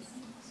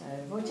 So,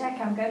 Vojto,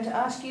 I'm going to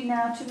ask you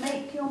now to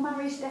make your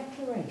marriage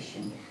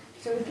declaration.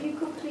 So if you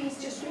could please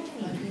just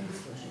repeat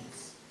these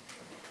words.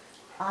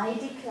 I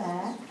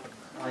declare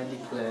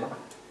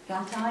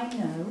that I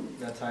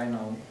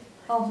know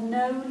of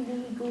no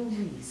legal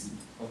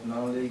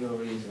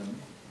reason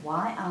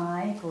why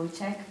I,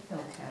 Vojto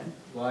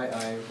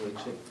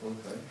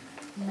Filko,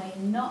 may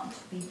not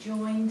be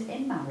joined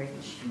in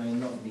marriage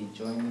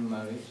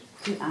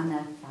to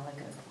Anna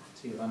Balagur.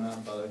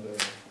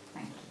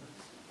 Thank you.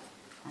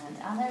 And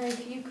Anna,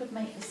 if you could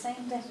make the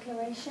same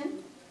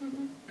declaration.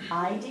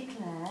 I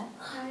declare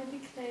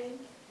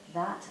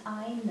that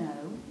I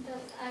know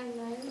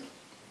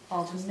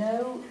of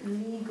no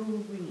legal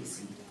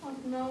reason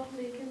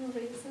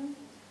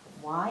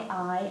why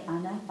I,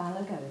 Anna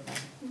Balagova,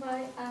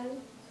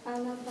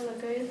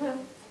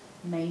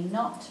 may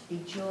not be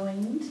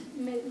joined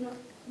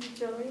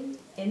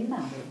in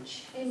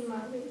marriage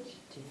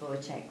to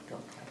Vojto Filko.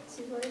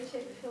 Thank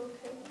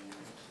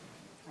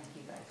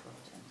you both,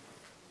 Vojto.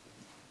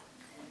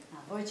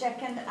 Now, Vojto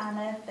and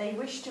Anna, they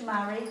wish to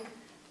marry,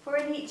 for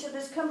in each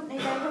other's company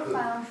they have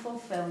found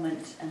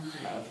fulfilment and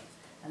love.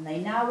 And they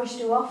now wish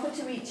to offer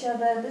to each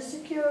other the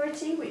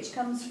security which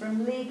comes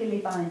from legally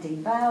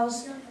binding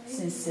vows,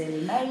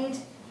 sincerely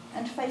made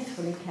and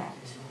faithfully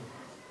kept.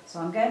 So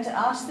I'm going to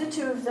ask the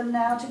two of them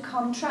now to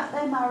contract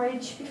their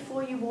marriage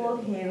before you all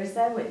here as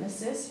their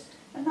witnesses,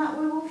 and that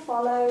we will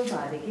follow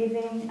by the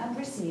giving and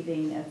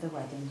receiving of the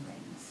wedding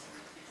rings.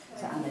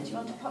 So Anna, do you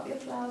want to pop your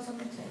flowers on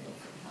the table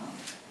for me?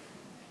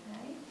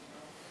 Okay.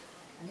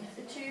 And if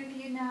the two of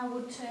you now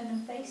would turn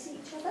and face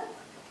each other.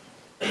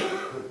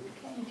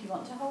 Okay, if you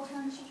want to hold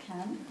hands, you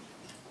can.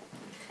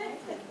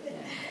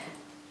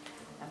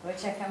 Now,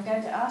 Vojto, I'm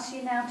going to ask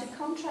you now to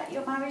contract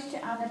your marriage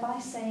to Anna by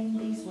saying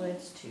these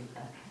words to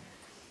her.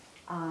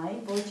 I,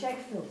 Vojto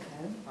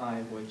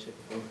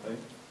Filko,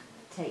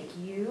 take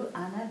you,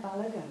 Anna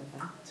Balagova,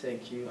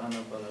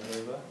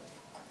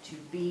 to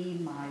be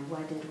my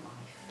wedded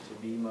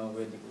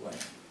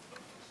wife.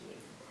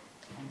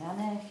 And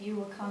Anna, if you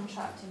will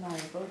contract to marry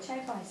Vojto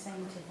by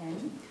saying to him,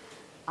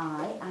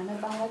 I, Anna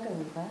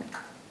Balagova,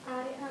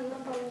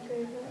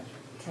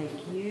 take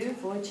you,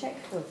 Vojto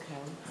Filko,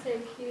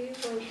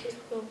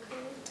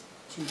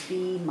 to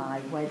be my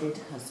wedded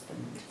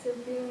husband.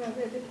 Thank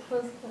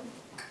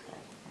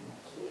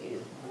you.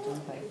 Well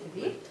done, both of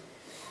you.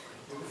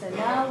 So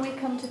now we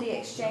come to the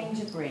exchange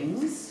of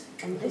rings,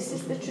 and this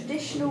is the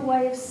traditional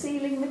way of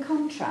sealing the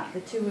contract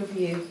the two of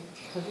you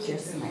have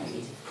just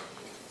made.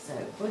 So,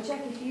 Vojto,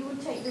 if you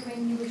would take the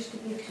ring you wish to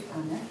give to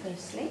Anna,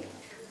 firstly.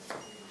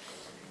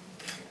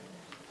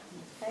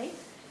 Okay.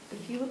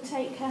 If you would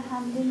take her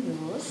hand in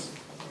yours.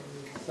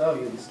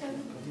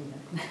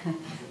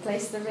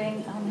 Place the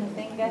ring on her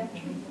finger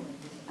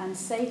and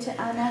say to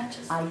Anna,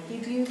 I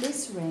give you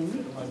this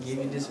ring.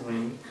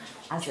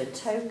 As a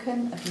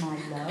token of my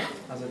love.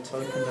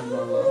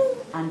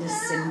 And a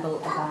symbol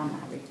of our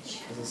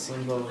marriage.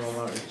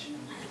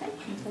 Okay,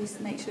 and place,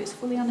 make sure it's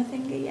fully on her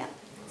finger. Yeah,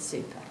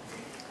 super.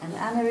 And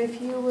Anna,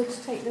 if you would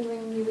take the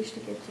ring you wish to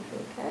give to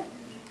Vojto.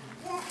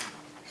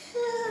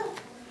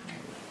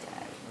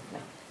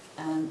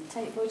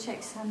 Take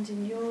Vojto's hand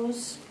in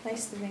yours,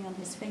 place the ring on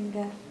his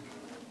finger,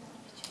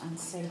 and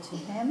say to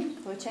him,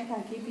 Vojto,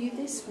 I give you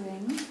this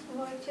ring.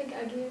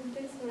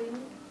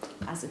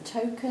 As a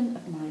token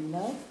of my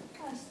love.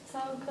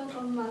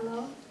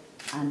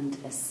 And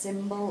a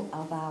symbol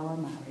of our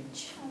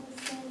marriage.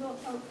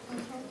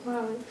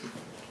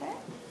 Okay.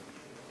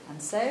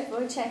 And so,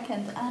 Vojto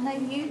and Anna,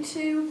 you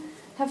two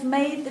have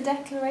made the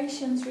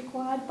declarations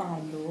required by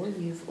law.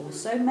 You've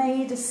also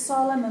made a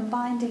solemn and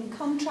binding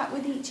contract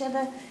with each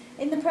other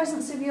in the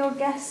presence of your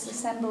guests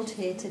assembled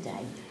here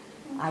today.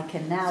 I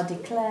can now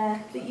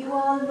declare that you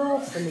are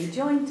lawfully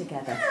joined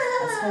together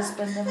as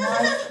husband and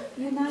wife,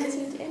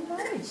 united in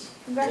marriage.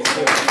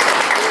 Congratulations.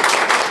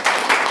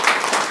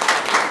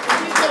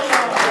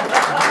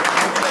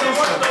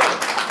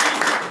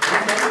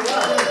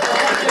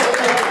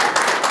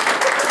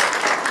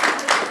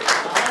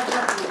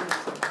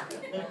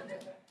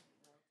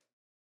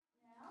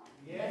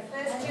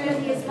 First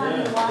journey is man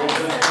and wife.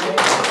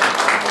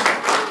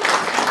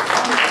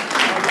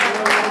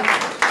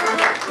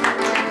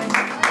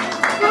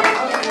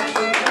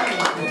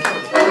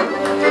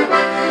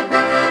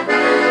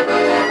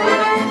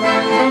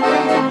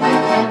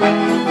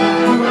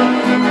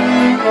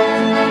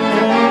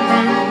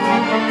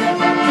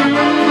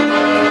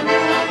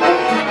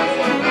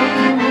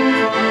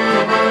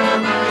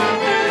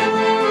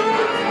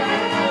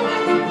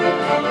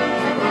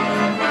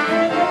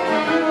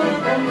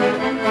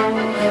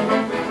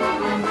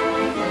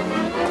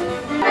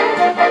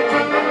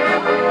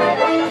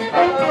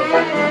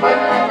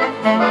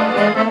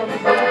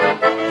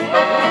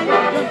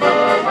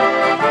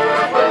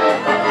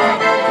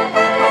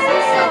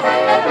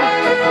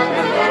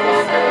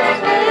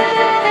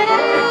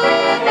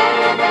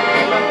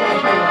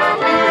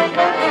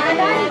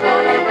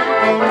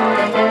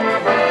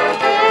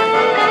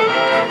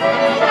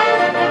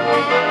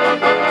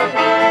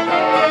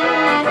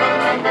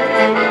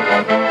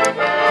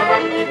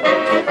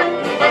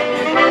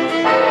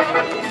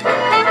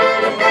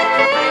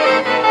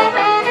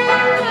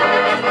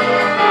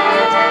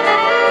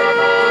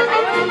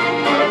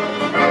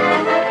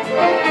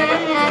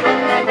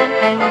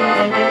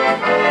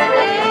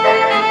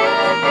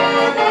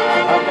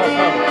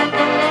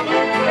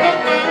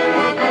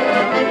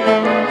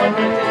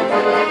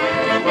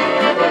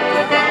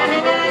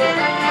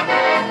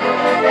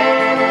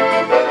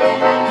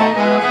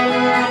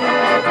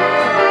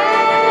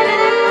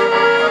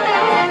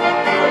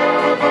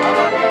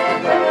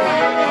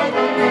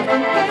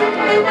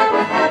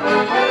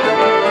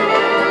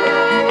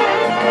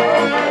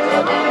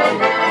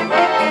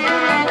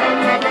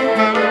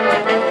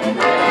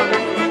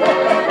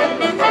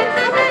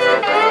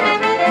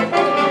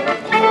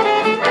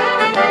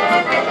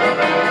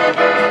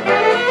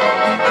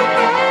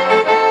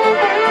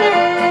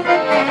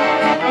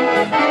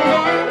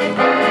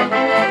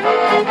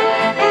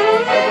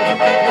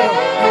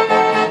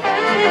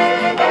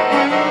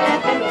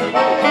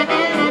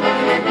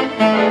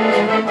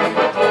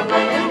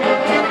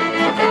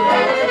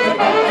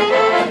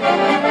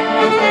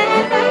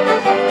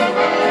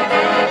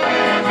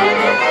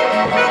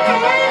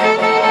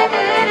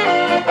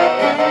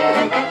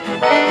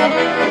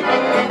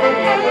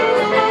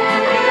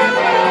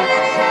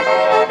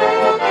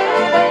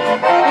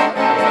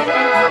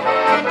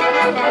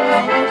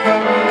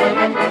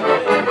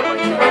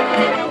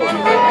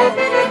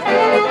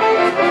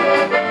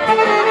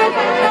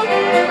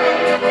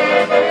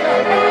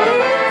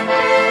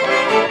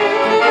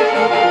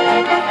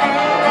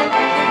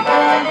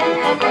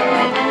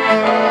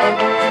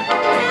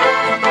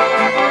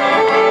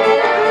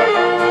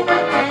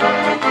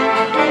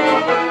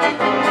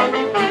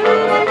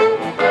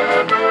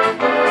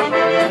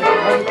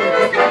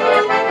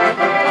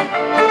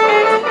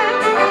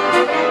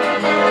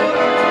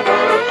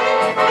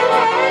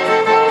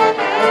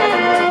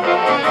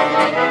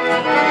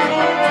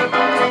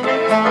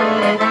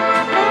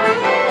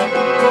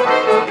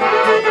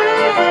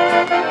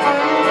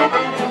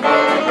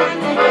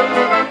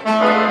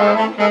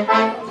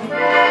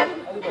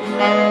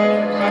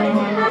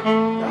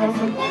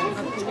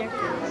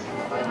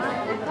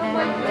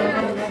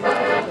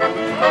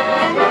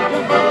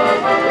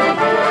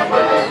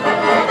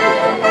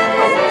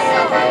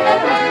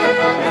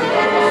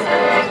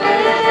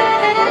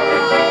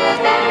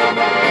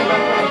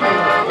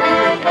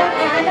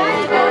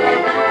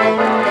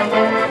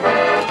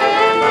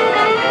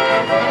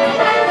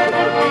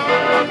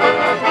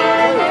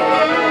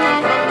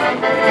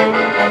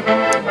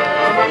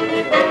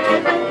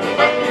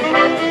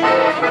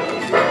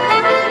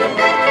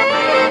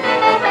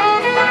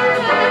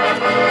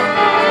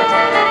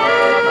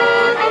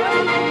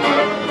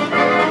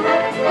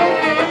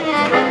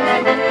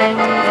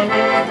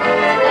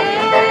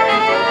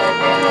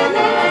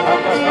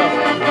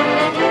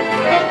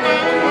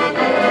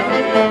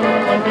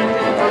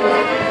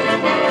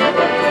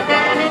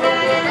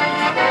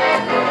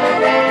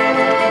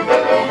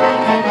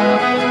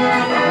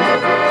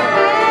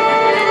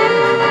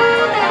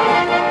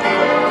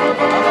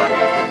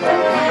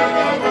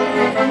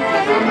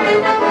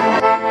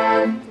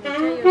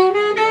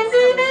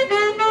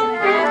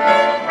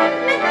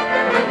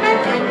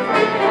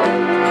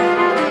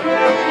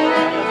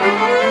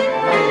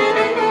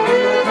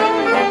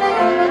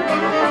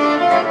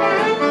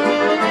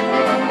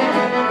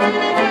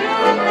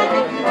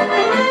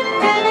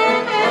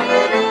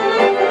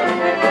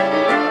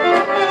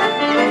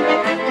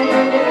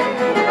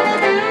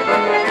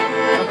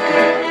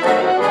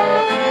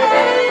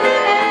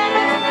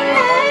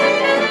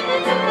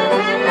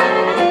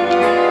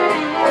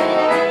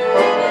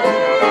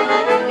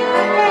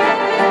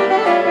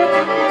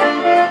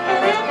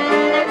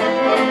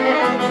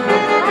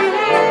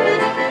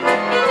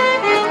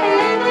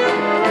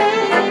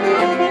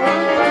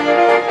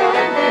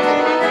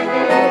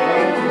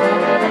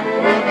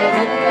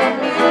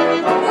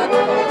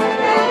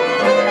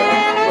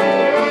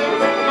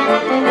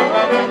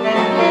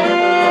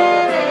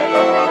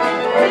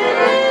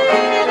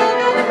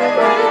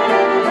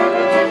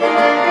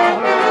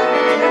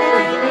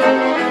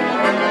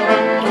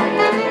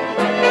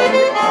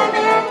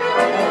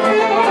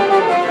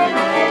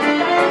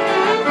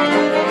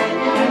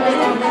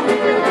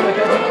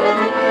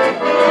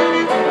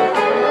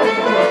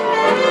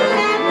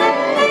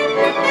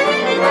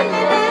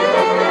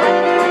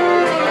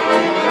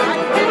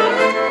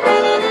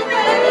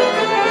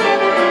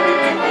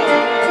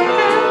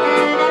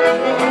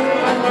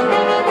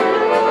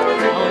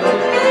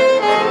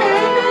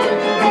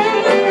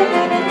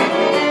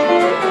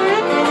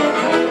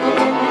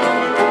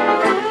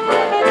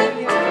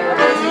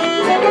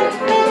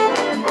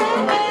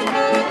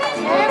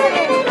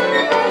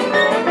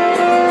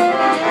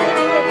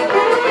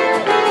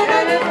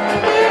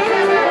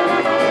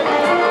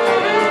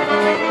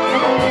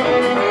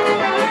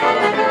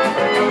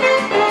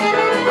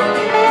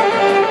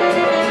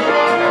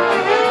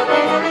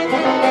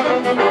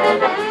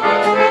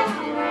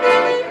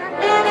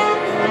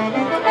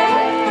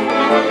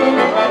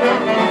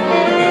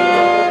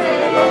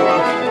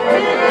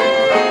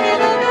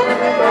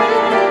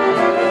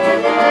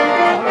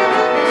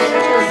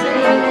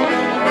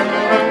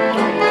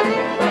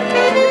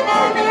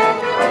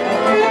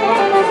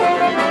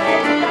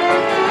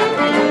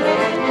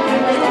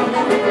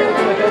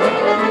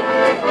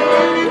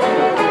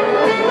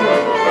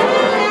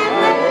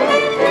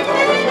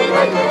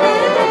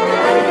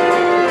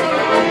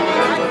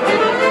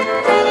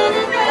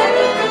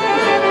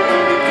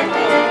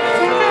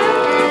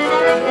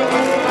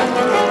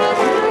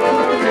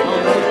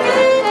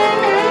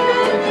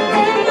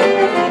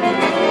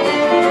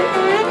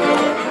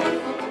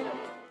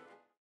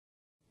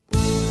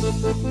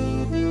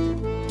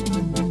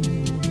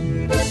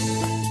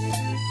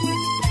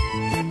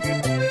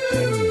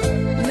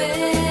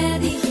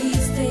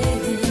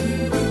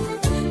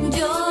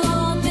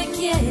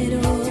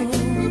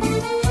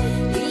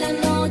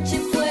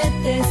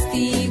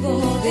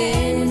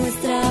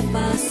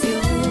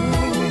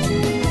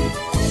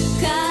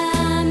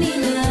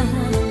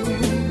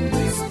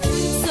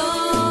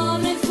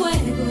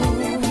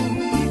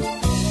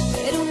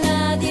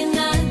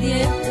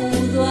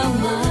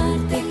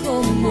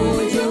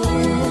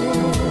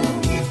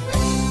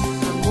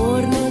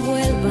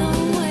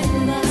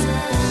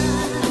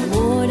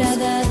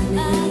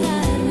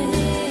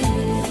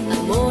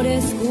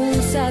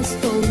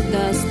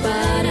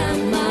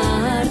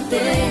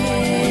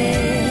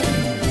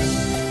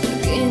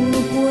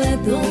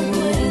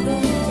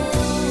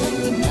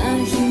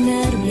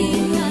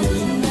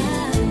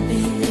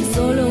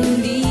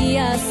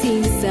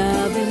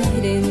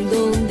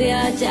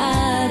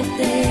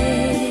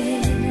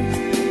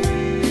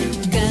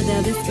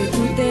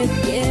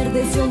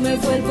 me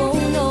vuelvo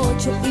un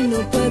 8 y no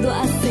puedo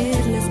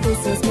hacer las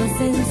cosas más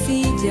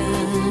sencillas.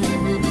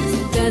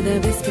 Cada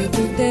vez que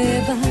tú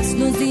te vas,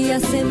 los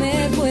días se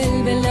me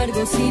vuelven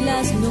largos y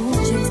las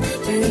noches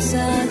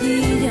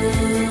pesadillas.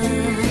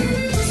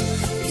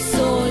 Y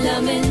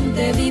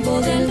solamente vivo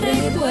del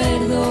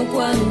recuerdo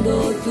cuando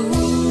tú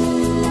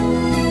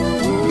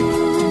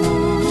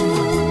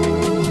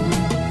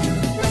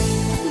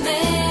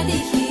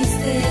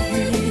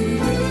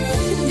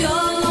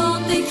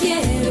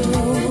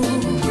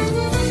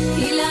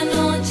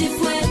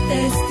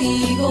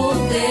testigo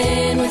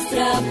de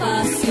nuestra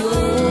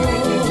pasión.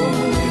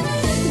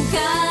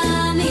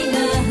 Caminamos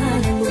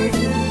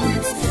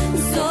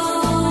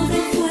sobre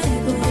el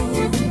fuego,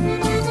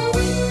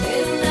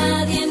 pero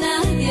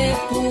nadie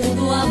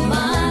pudo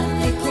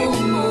amarte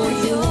como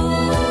yo.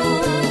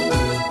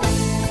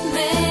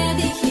 Me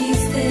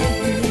dijiste,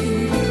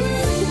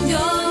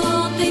 yo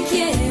te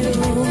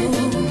quiero,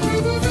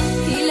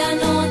 y la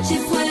noche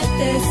fue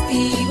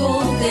testigo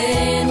de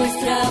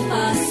nuestra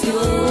pasión.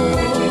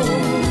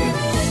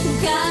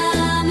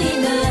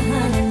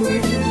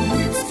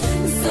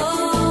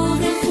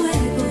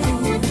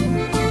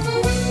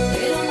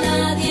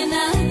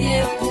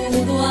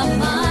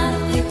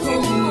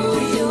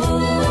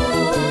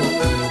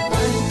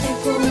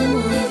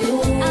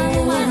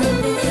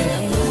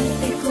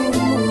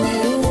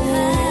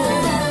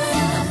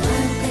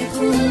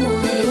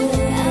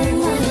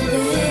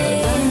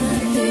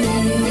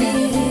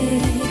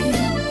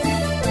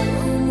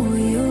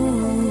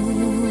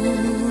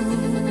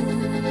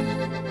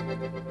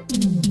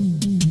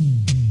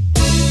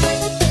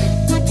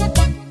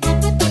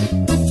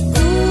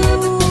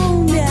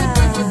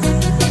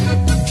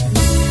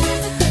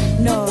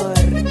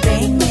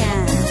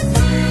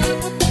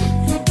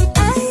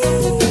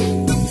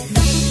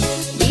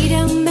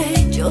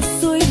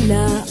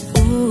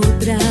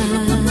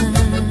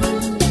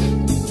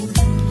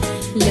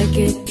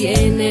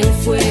 Tiene el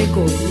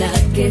fuego, la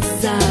que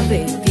sabe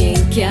bien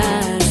qué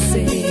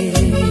hacer.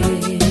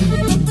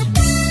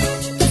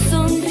 Tu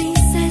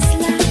sonrisa es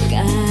la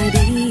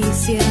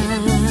caricia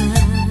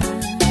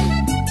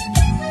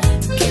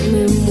que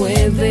me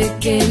mueve,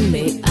 que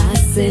me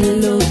hace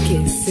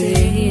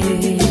enloquecer.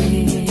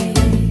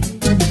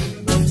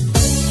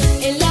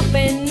 En la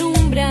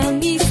penumbra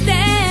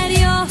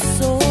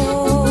misterioso,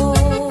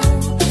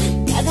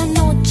 cada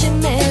noche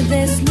me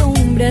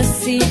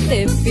deslumbras y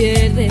te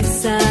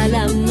pierdes al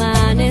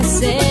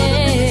amanecer.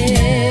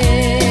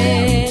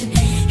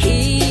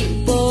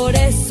 Y por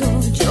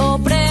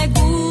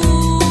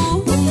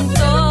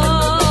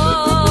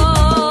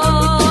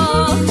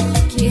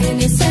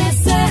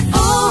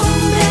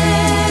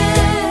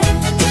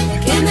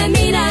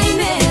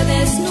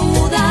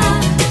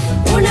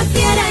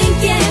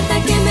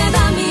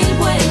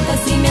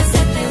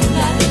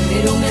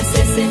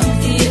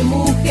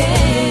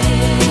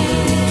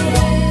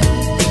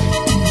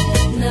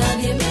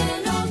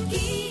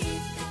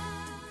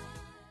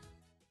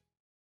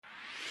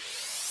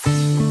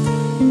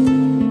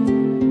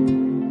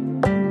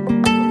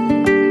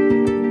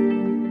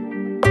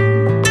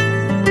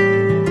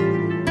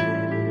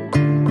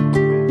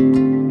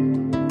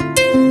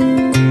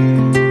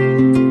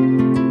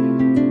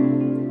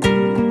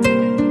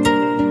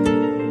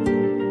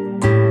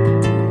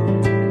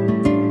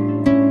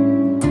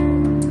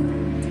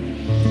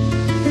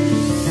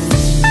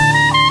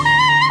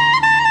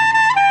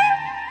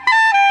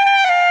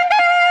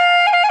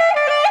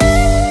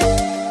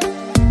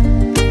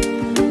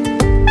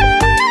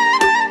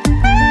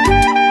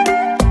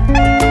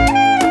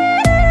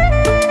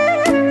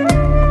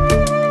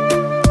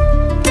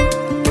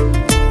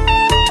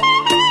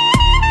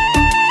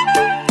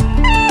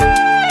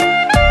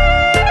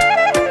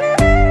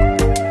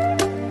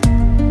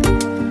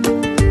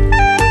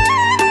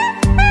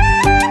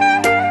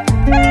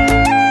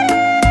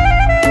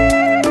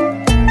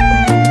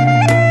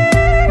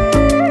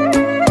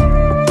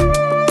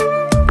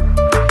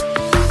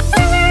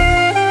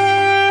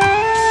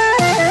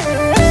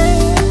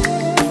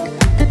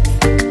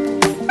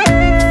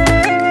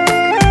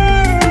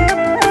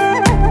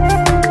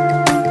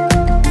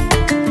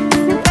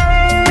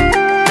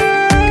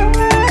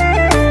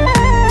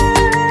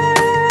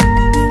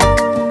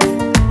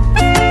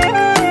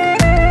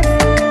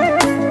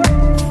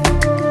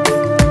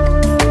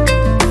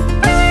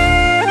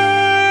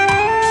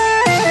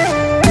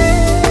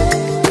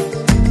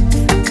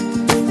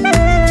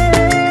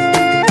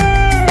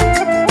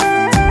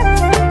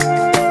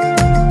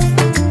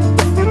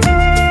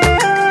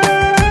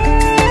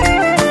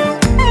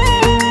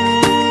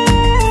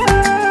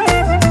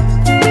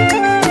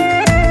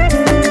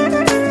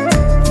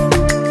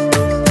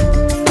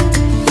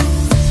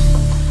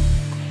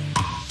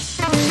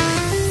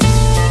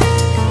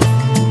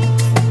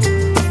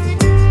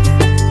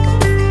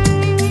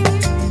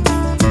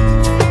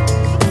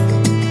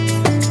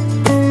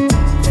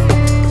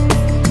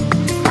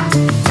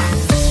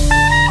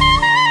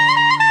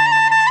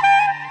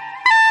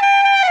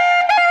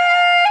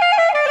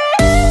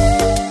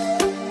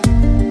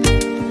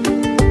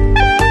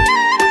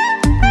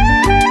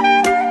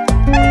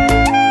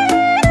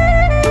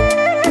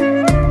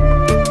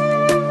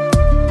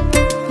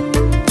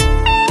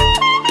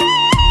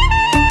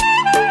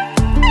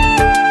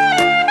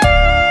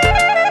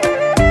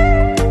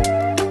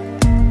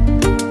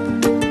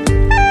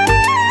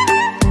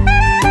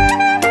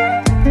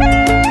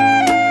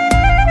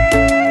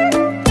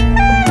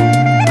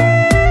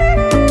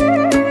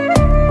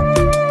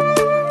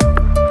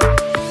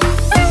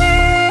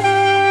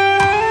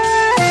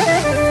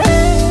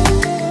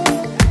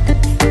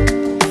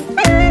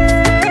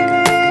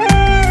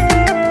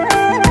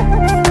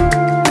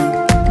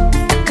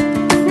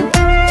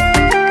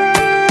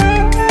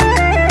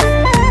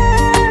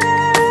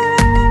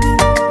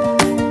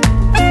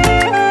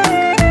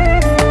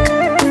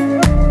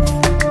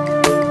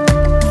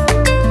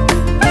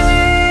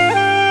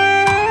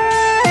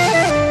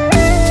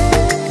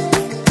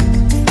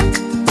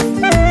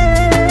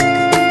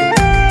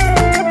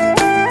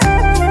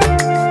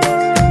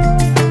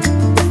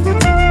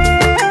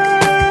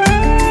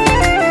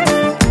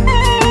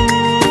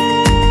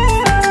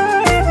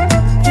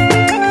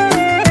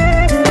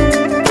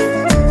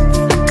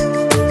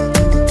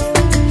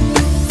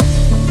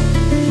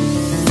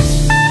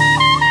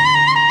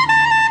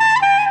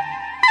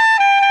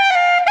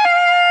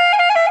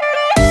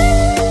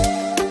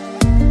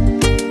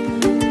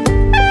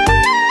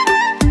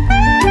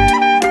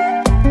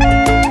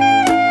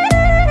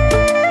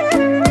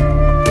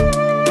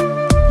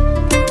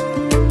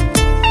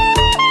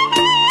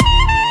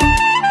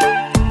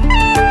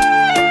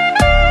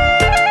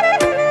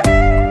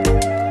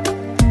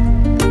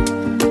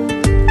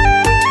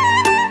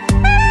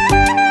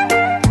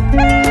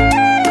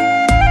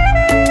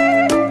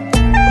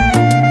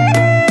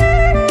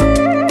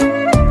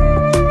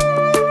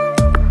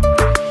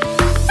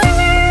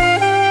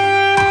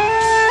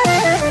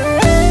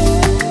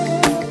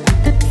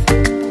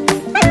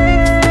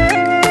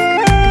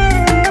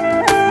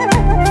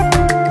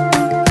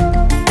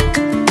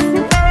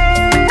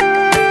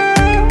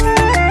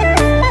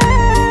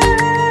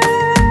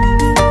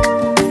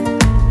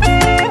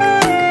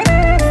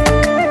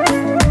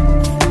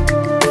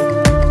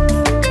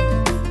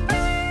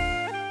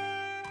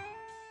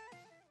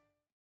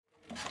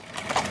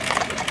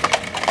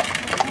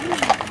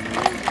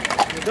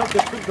Dacă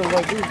cât de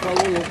mai bun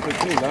salonul pe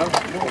tine, da?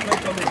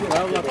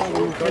 Da, la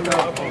salonul pe tine.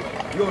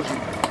 Ioși.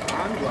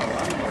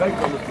 Cai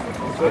că nu știu.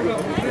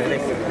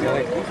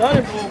 Dare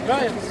pe o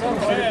gaie, să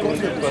se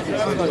reconstruie.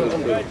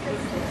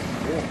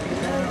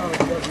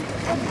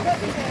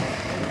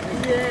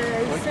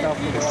 Yeah, it's so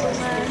beautiful,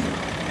 man.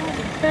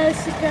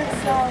 Best you can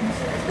sound.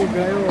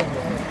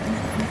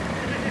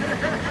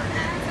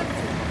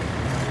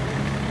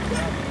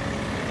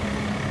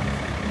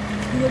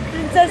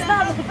 Princesa,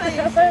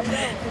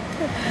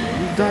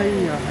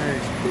 Daia, hej.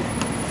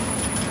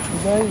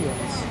 Daia.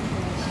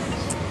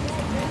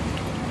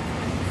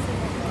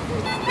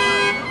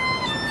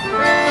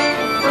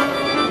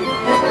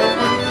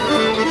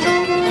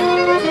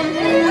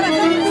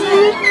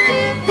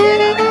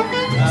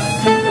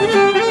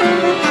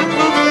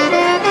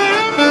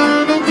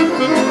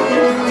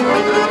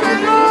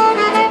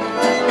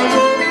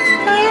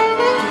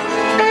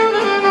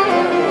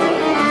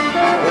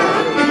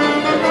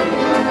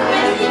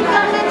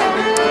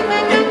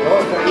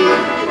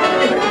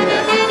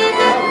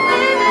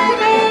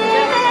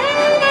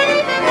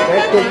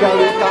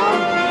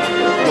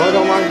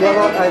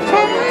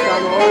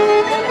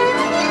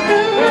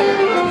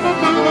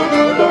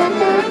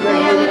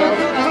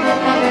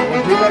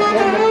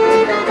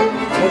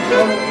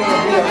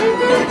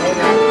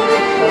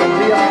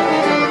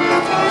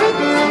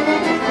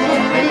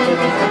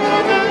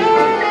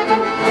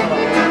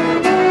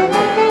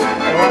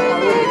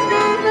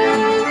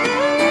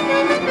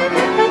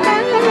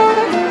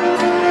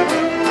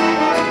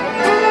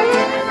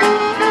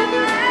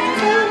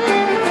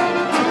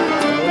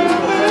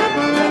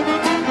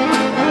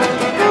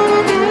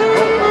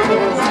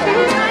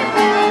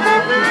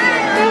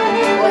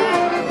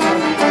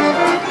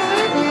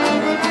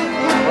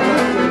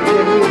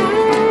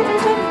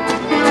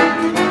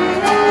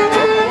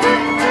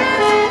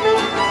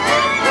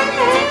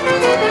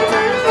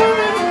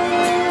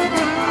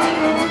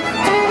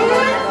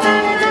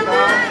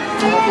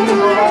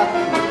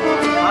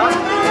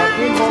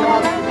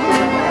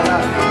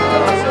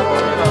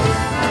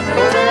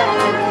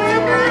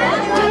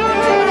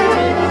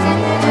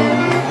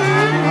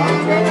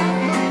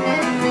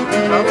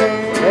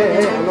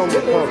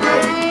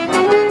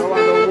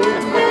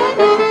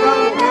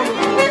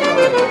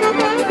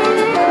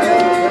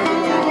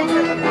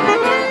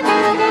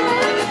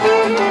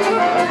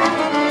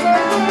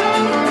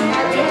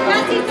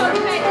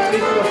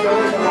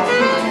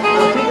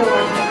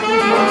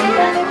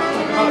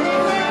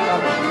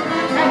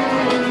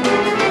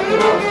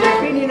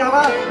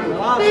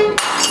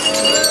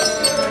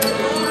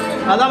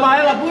 Ada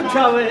mai la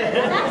buccia,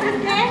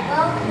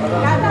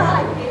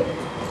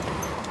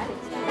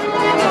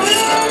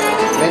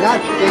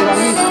 Venaci, che era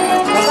amico.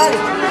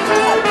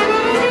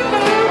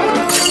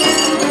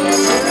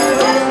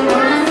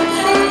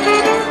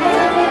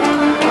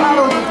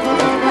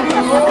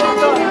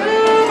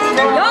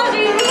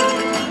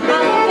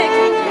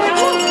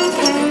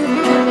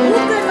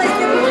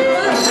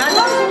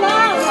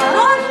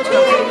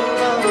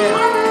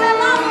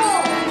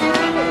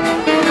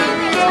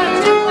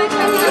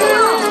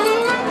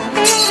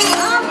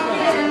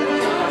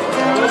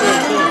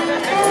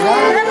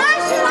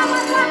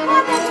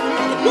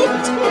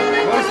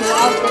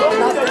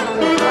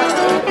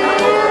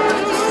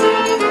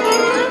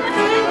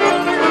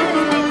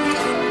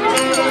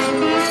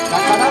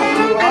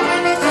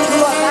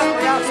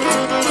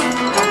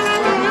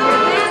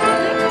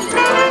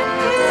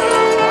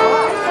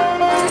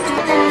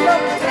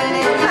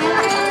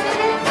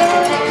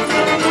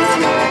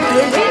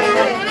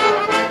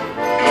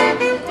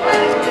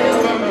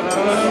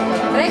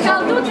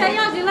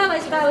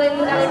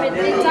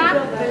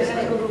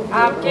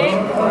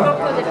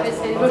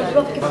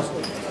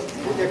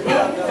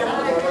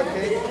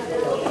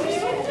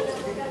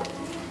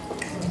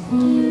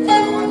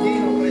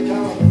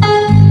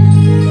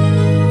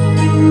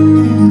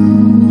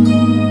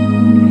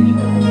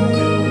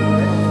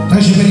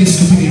 Takže milí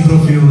skupiny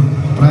Profil,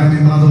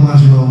 prajeme mladom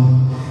manželom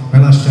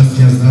veľa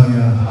šťastia,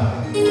 zdravia a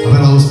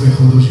veľa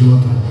úspechov do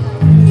života.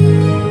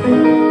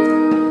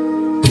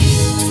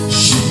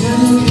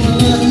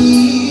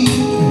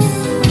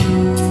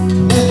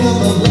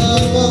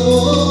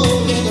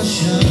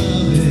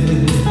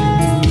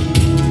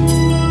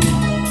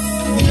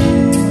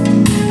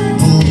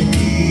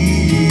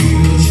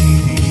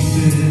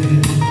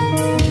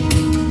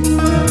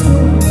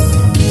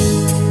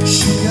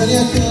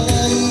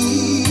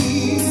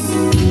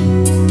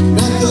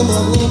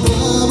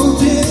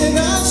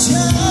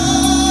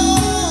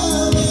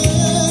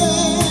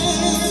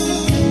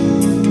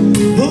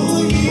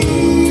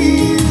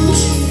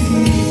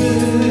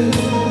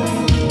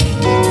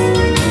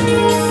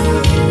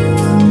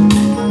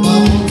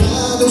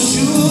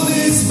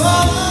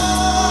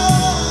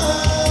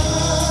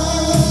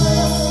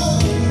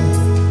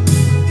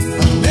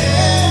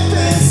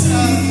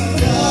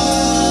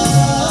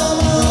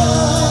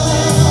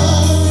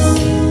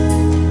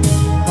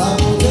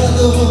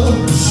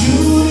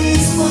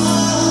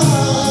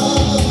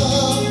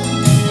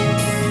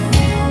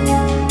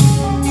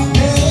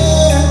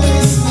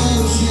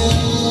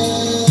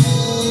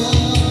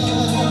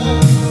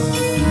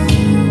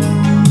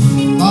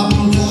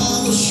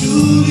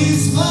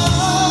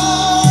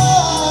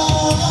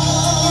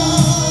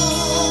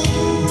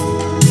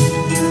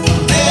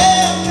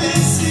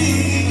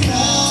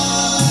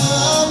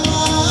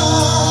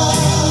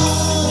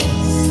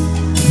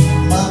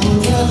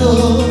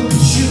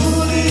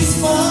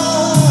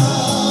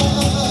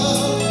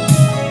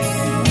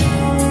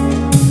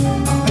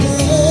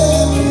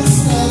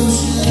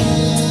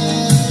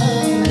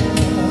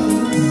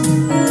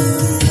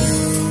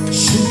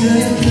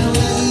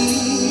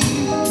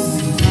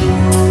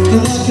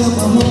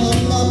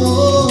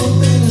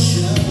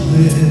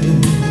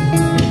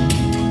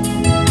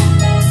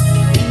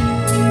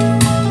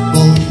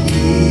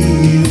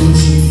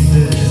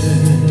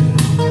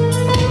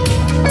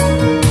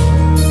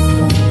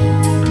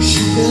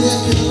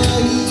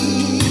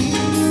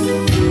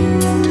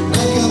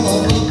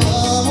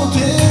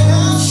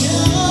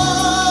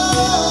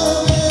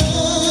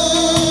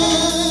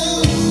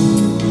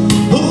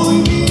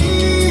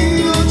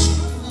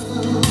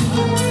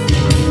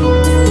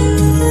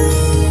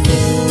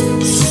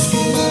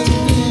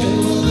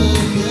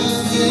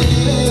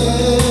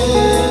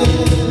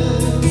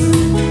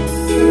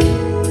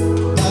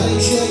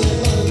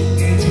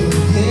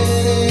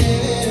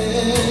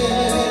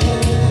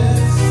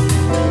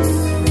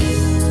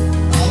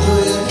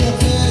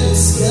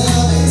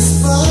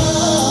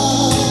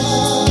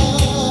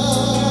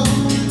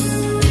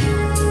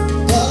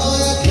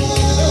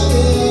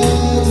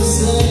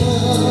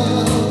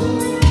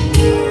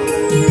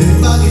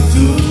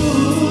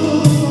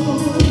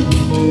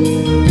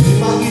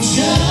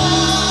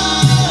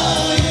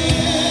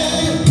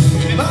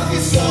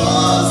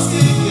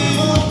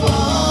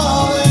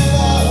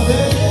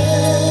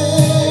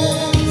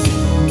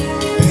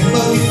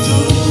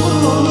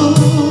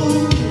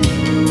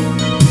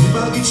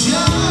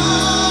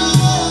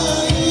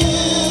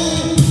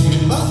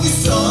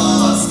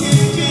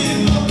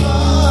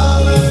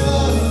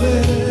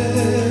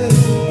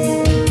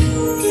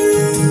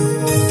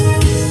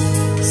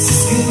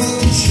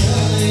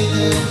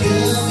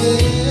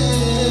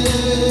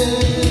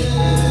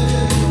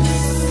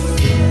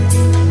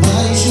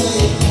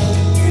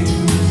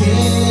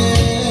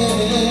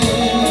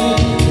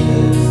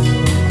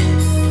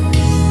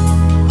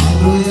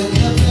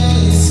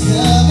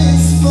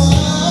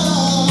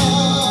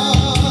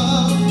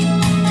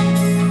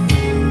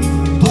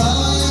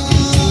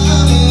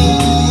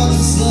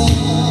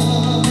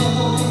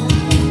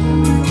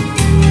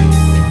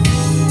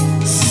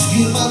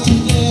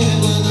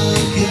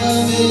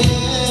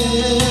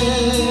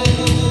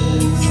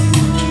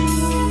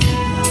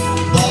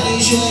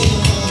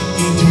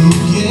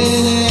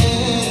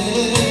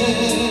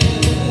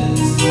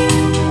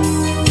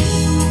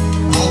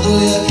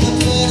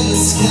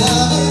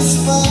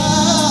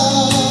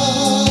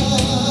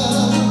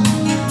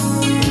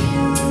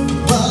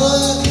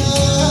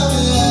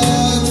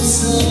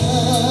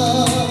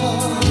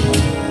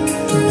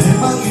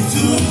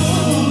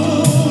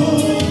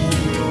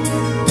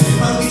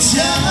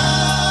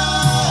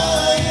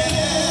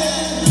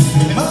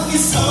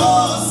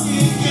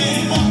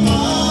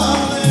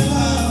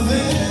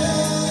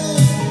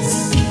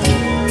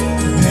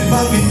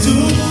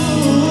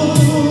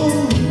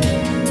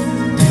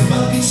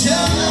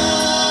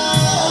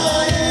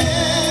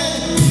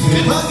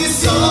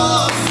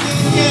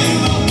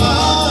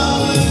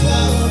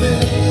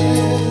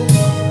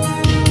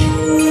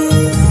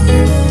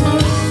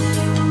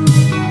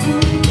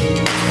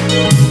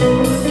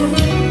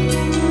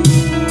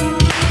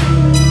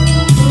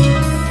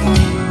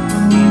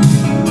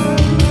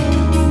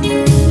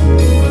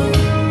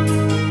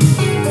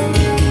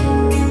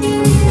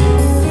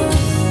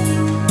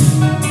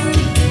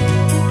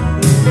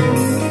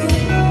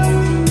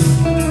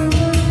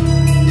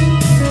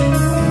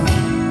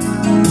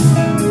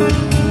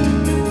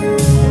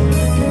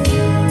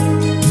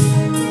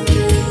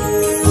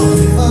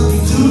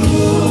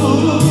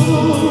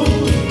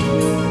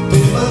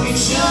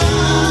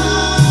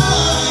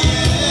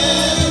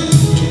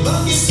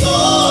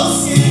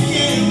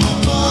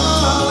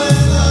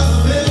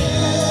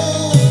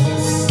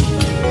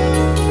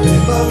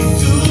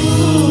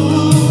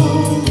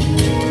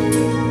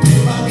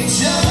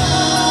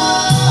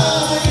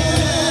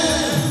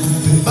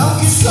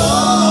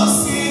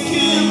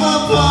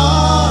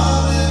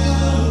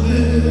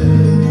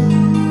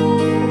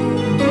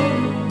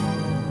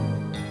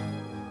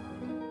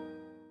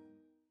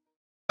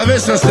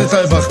 Questo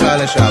stai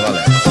baccale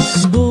sciavale.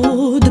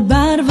 Bud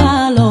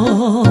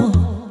Barvalo,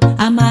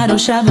 Amaro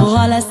Shavo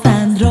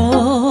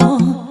Alessandro,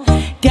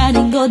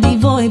 Caringo di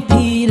voi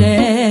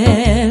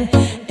Pire,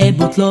 e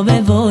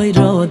Butlove voi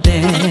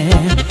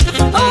Rode.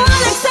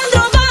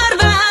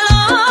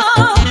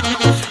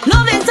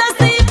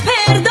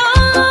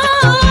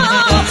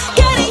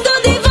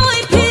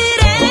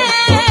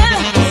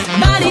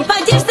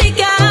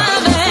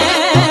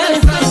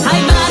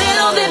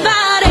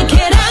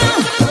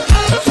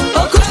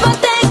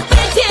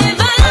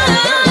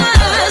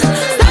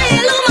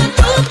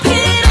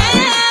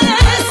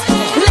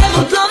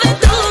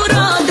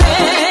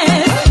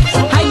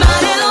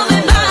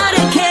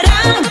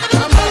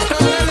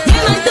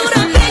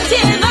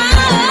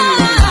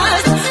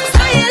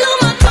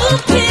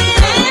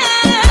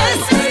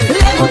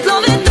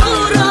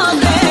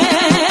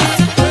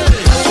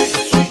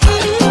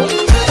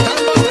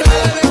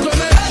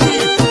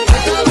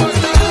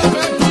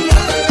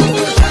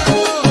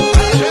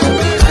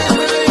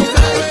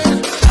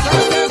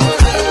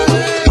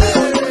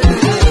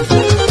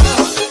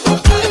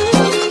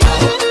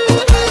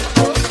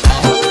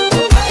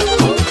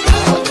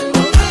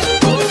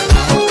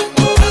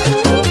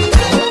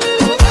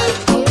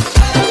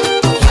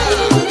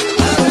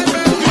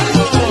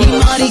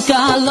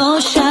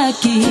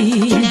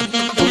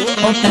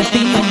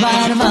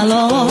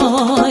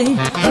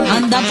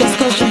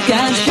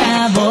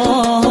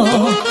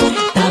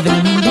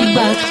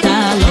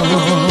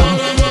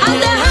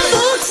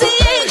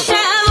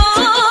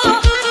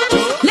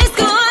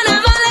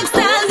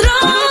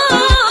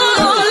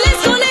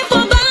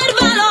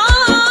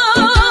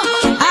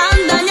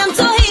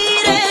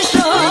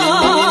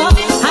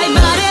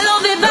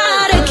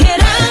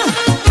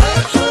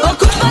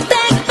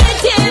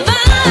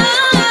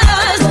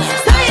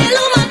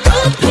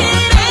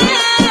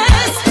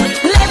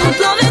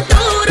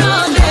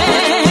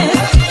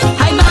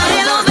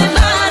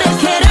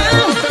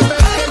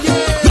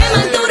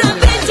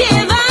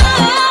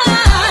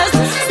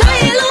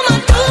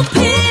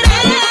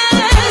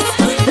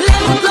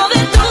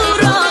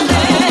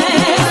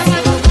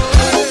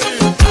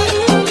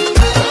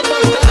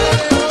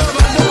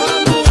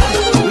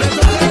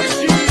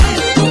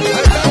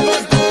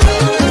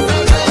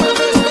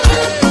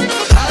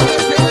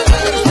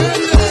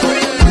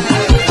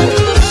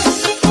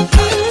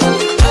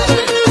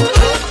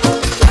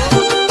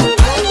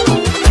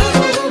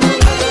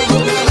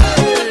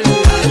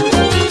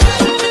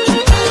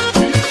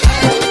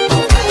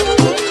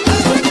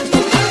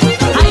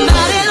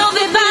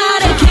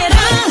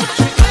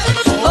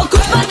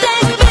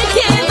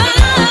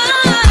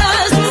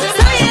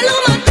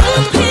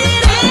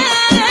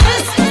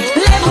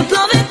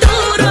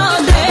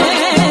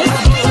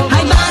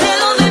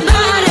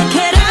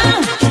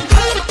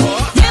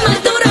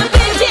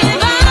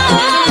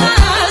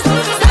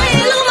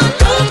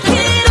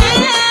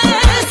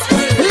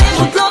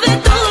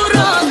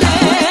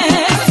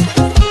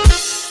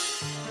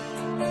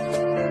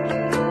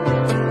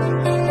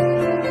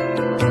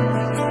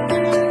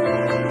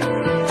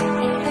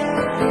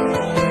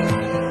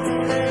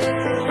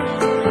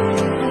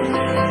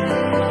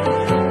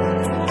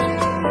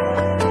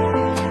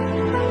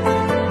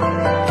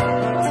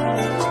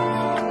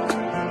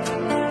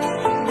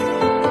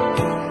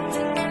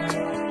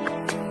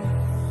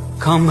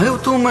 Cam eu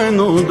tu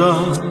menoda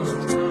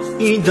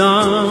I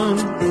dan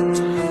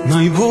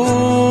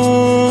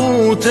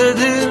najbute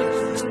dir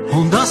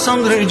onda sam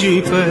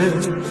dregipe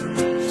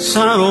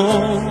saro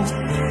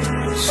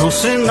so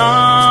se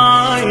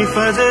nai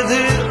fede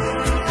dir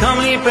cam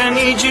li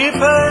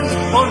penigipe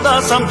onda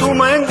sam tu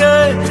menge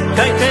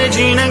kai te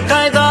ginen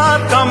kai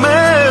dat cam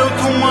eu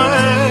tu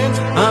men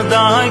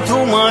adai tu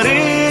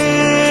mari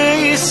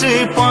se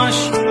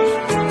pash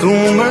tu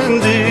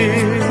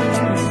mendir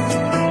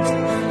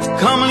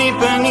Cam li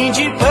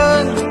penigipe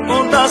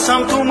onda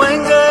sam tu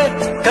menge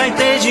kai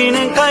te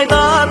ginen kai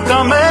dat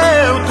cam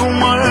eu tu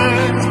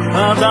men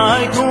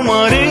adai tu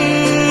mari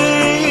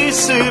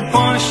se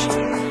pash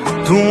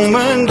tu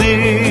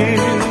mendir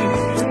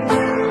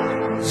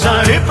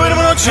Zari per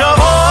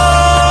mročavo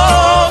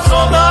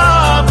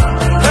sodat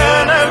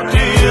tener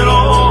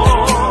tiro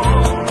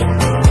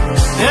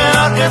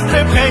Era que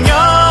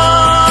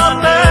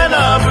strepenjate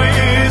na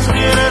vis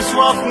Kjere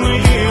svaf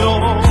miro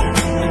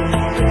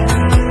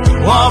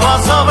Lava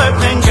zove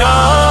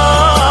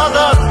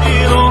penjada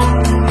tiro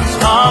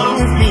Staru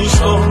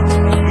pišto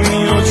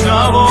mio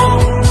čavo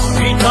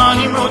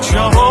Pitani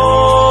mročavo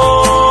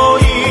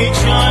I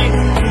čaj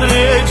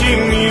dređi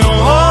mio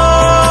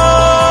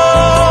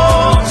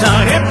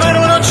Zare per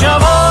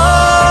mročavo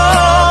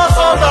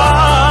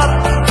sodat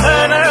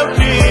tene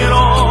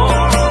tiro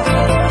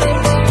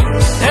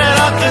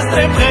Era que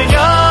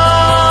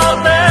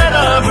strepenjate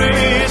na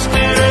vis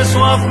Kjere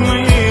svaf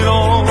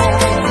miro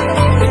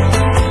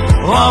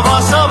Lava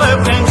zove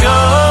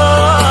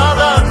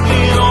penjada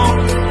tiro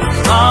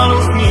Staru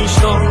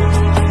pišto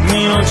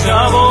mio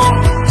čavo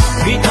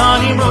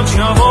Pitani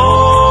mročavo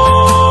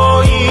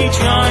I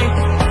čaj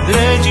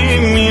dređi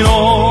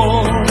mio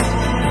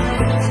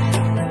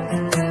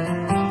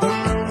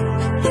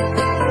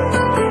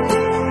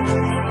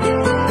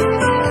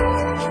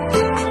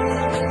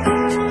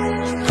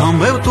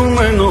tu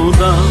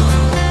menoda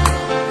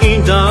i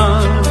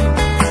dar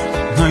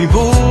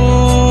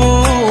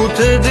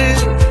najbute de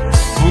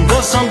onda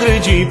sam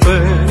dregipe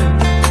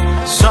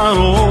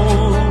saro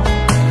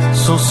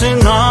so se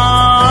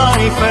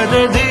nai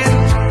fede de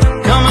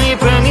kamli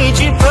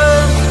penigipe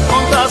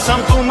onda sam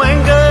tu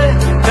menge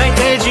kai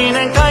te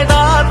ginen kai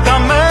dat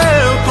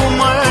kamel tu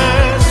me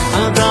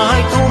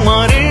adai tu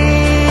mari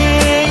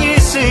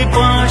si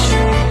pash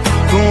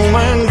tu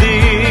mendi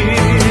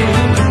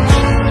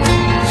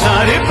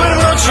sari per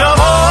lo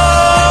chavo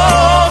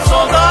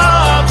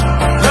soldat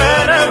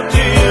vene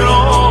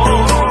tiro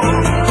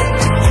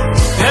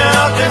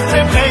era te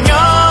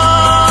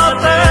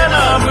trepegnate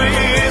na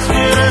vis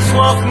mire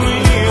suaf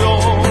miro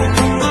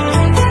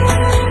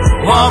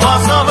wava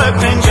save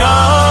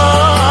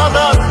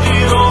penjada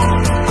tiro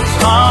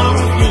salu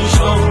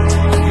isho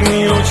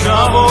mio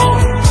chavo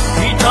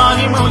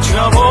itani mio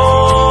chavo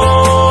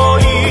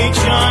i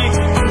chai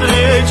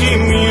dregi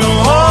mio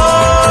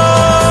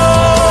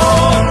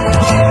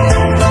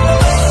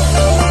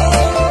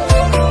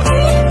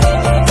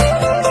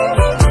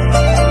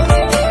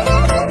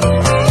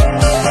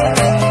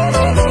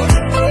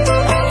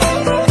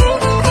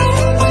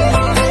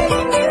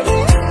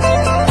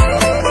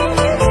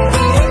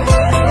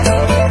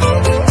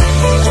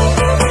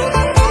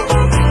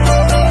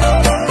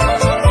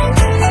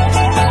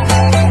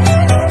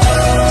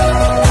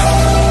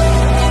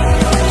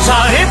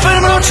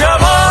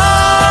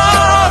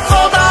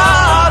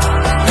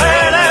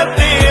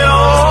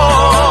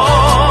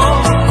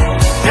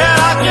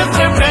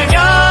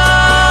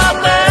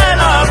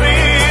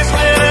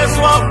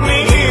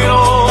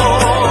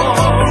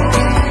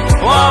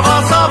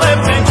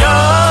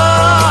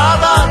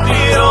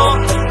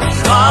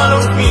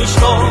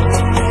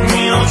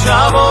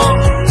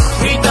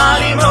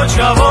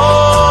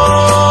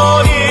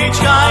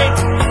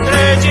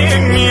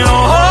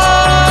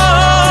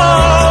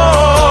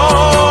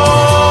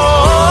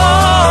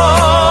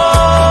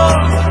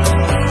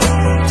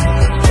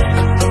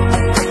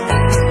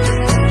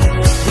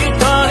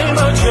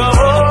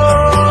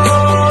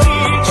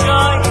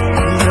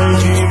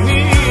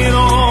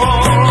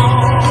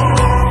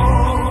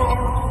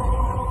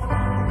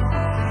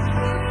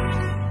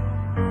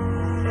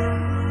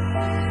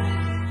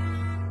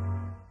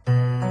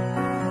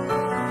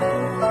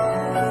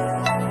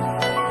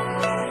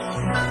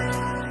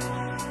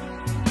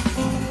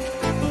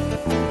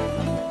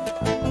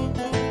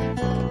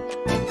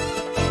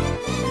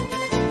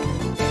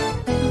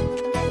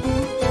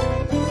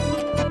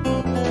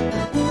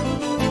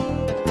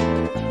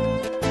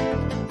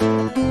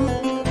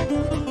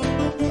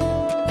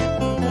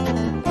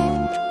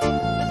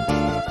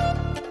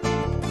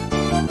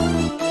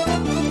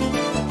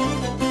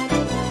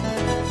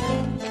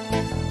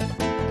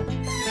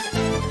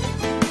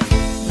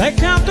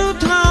Peccato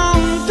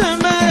tante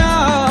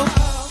mera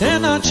te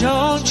na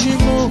cianci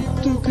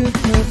molto che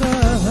te va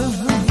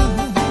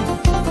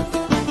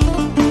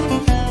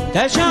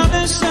te già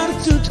ne sar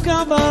tut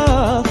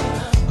cava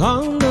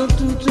anda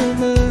tutte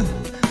me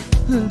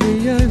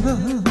dieva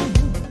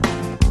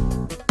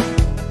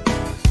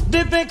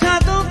de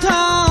peccato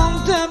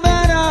tante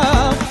mera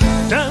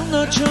te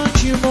na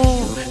cianci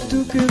molto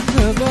che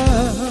te va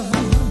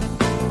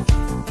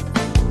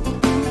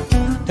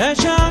te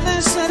già ne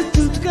sar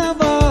tut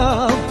cava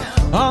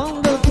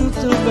anda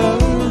tutto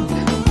bene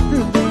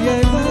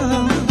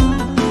dieva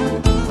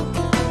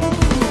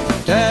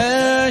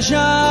te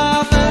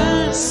già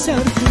ne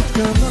sar tut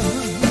cava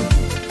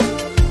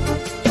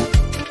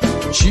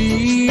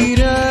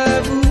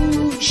cire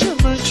buce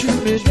ma ci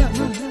veda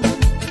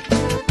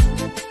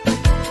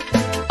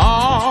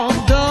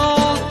anda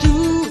tu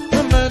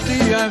me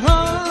dieva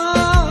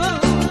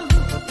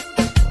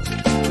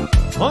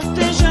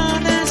monte già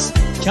ne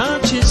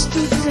cianci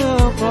stu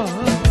cava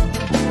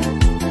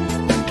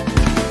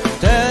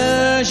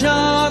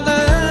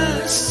Jane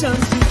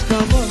sentit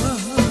kama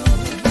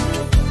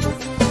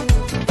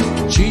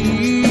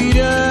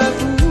Cire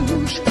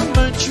bush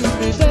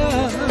manchumeda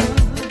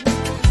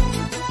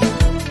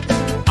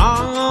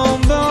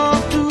Anda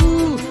tu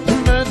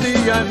me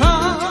dieva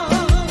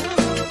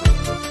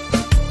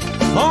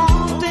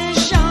Monte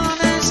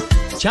Janes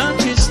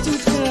chances tu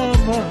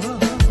kama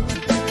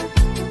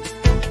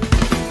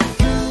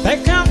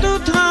Peccato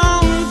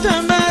tante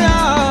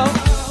mera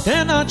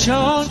Tena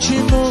cianci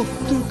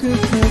molto che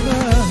te va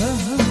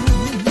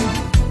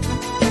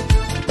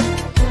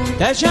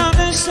Te già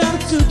ne sar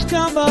tut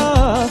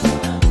cava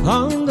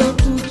Anda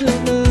tutte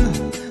me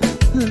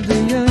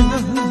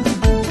dieva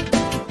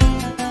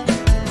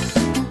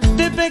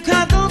De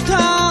peccato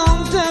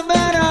tante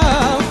mera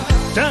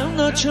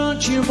Tena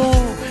cianci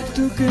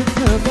molto che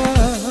te va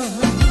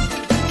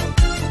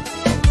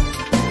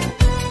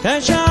Te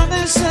già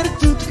ne sar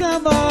tut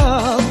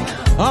cava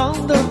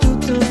Anda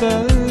tutte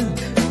me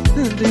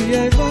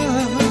dieva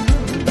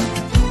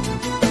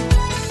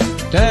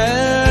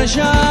Te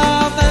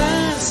già ne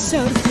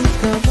sar tut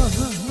cava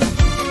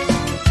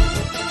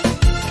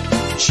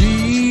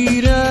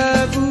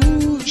Cire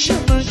buce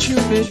ma ci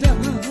veda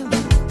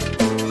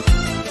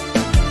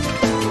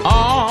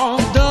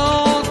Anda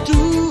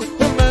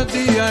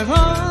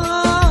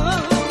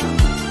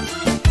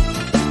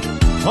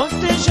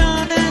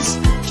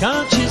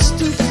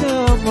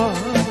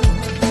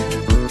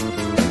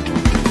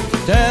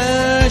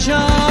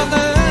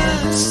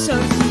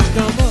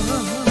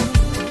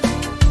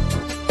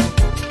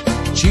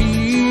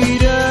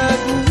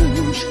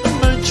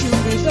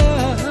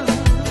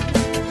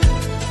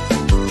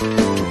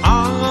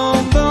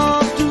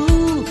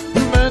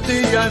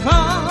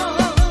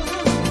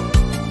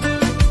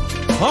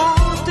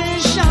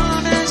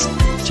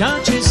ceea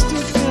ce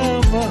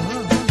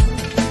studiava.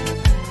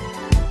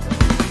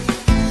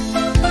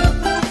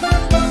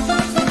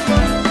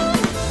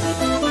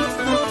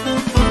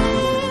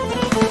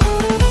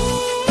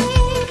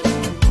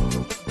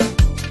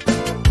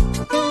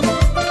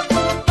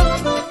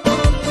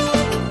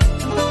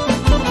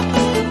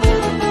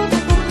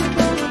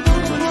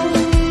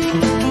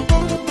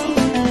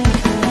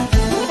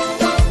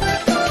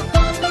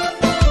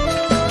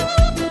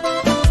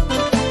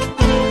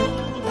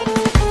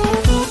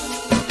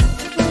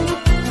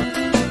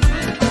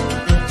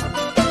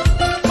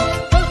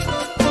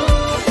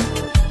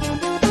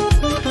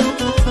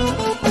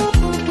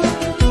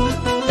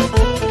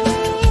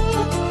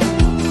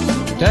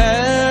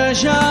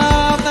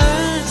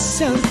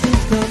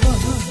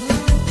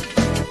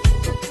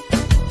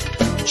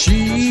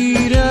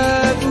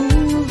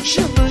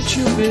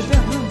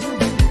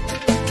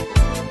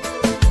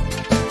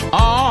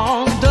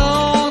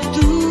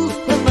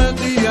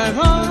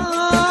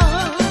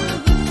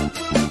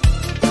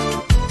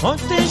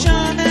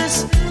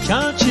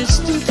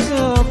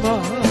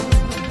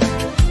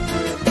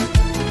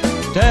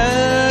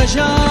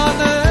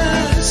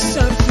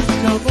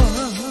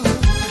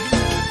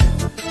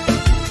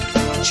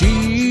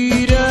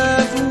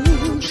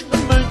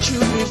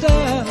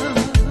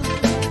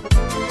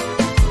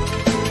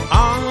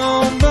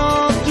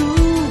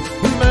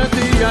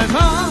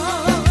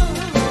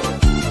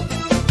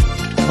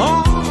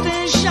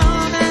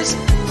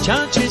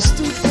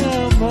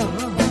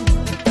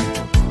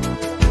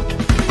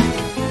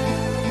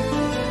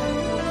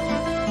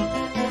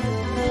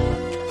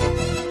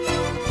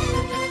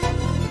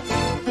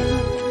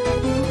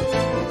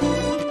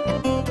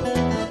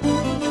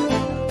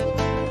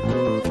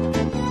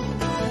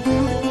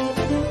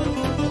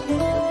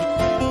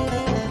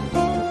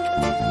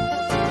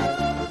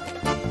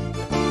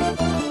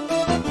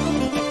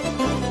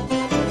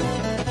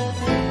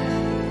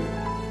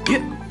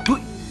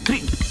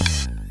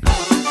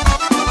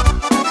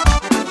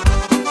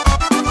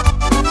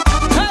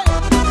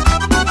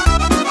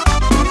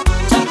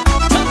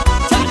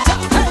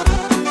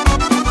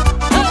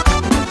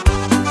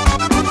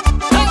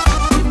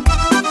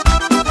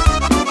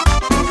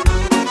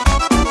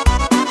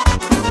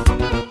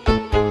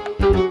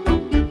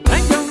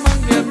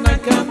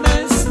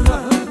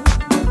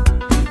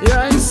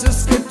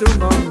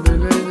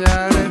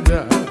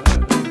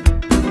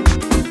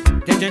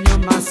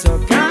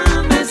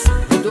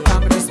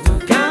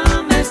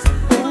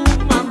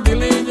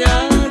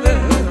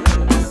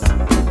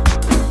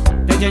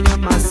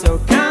 Maso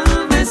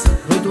cames,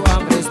 tu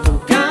abres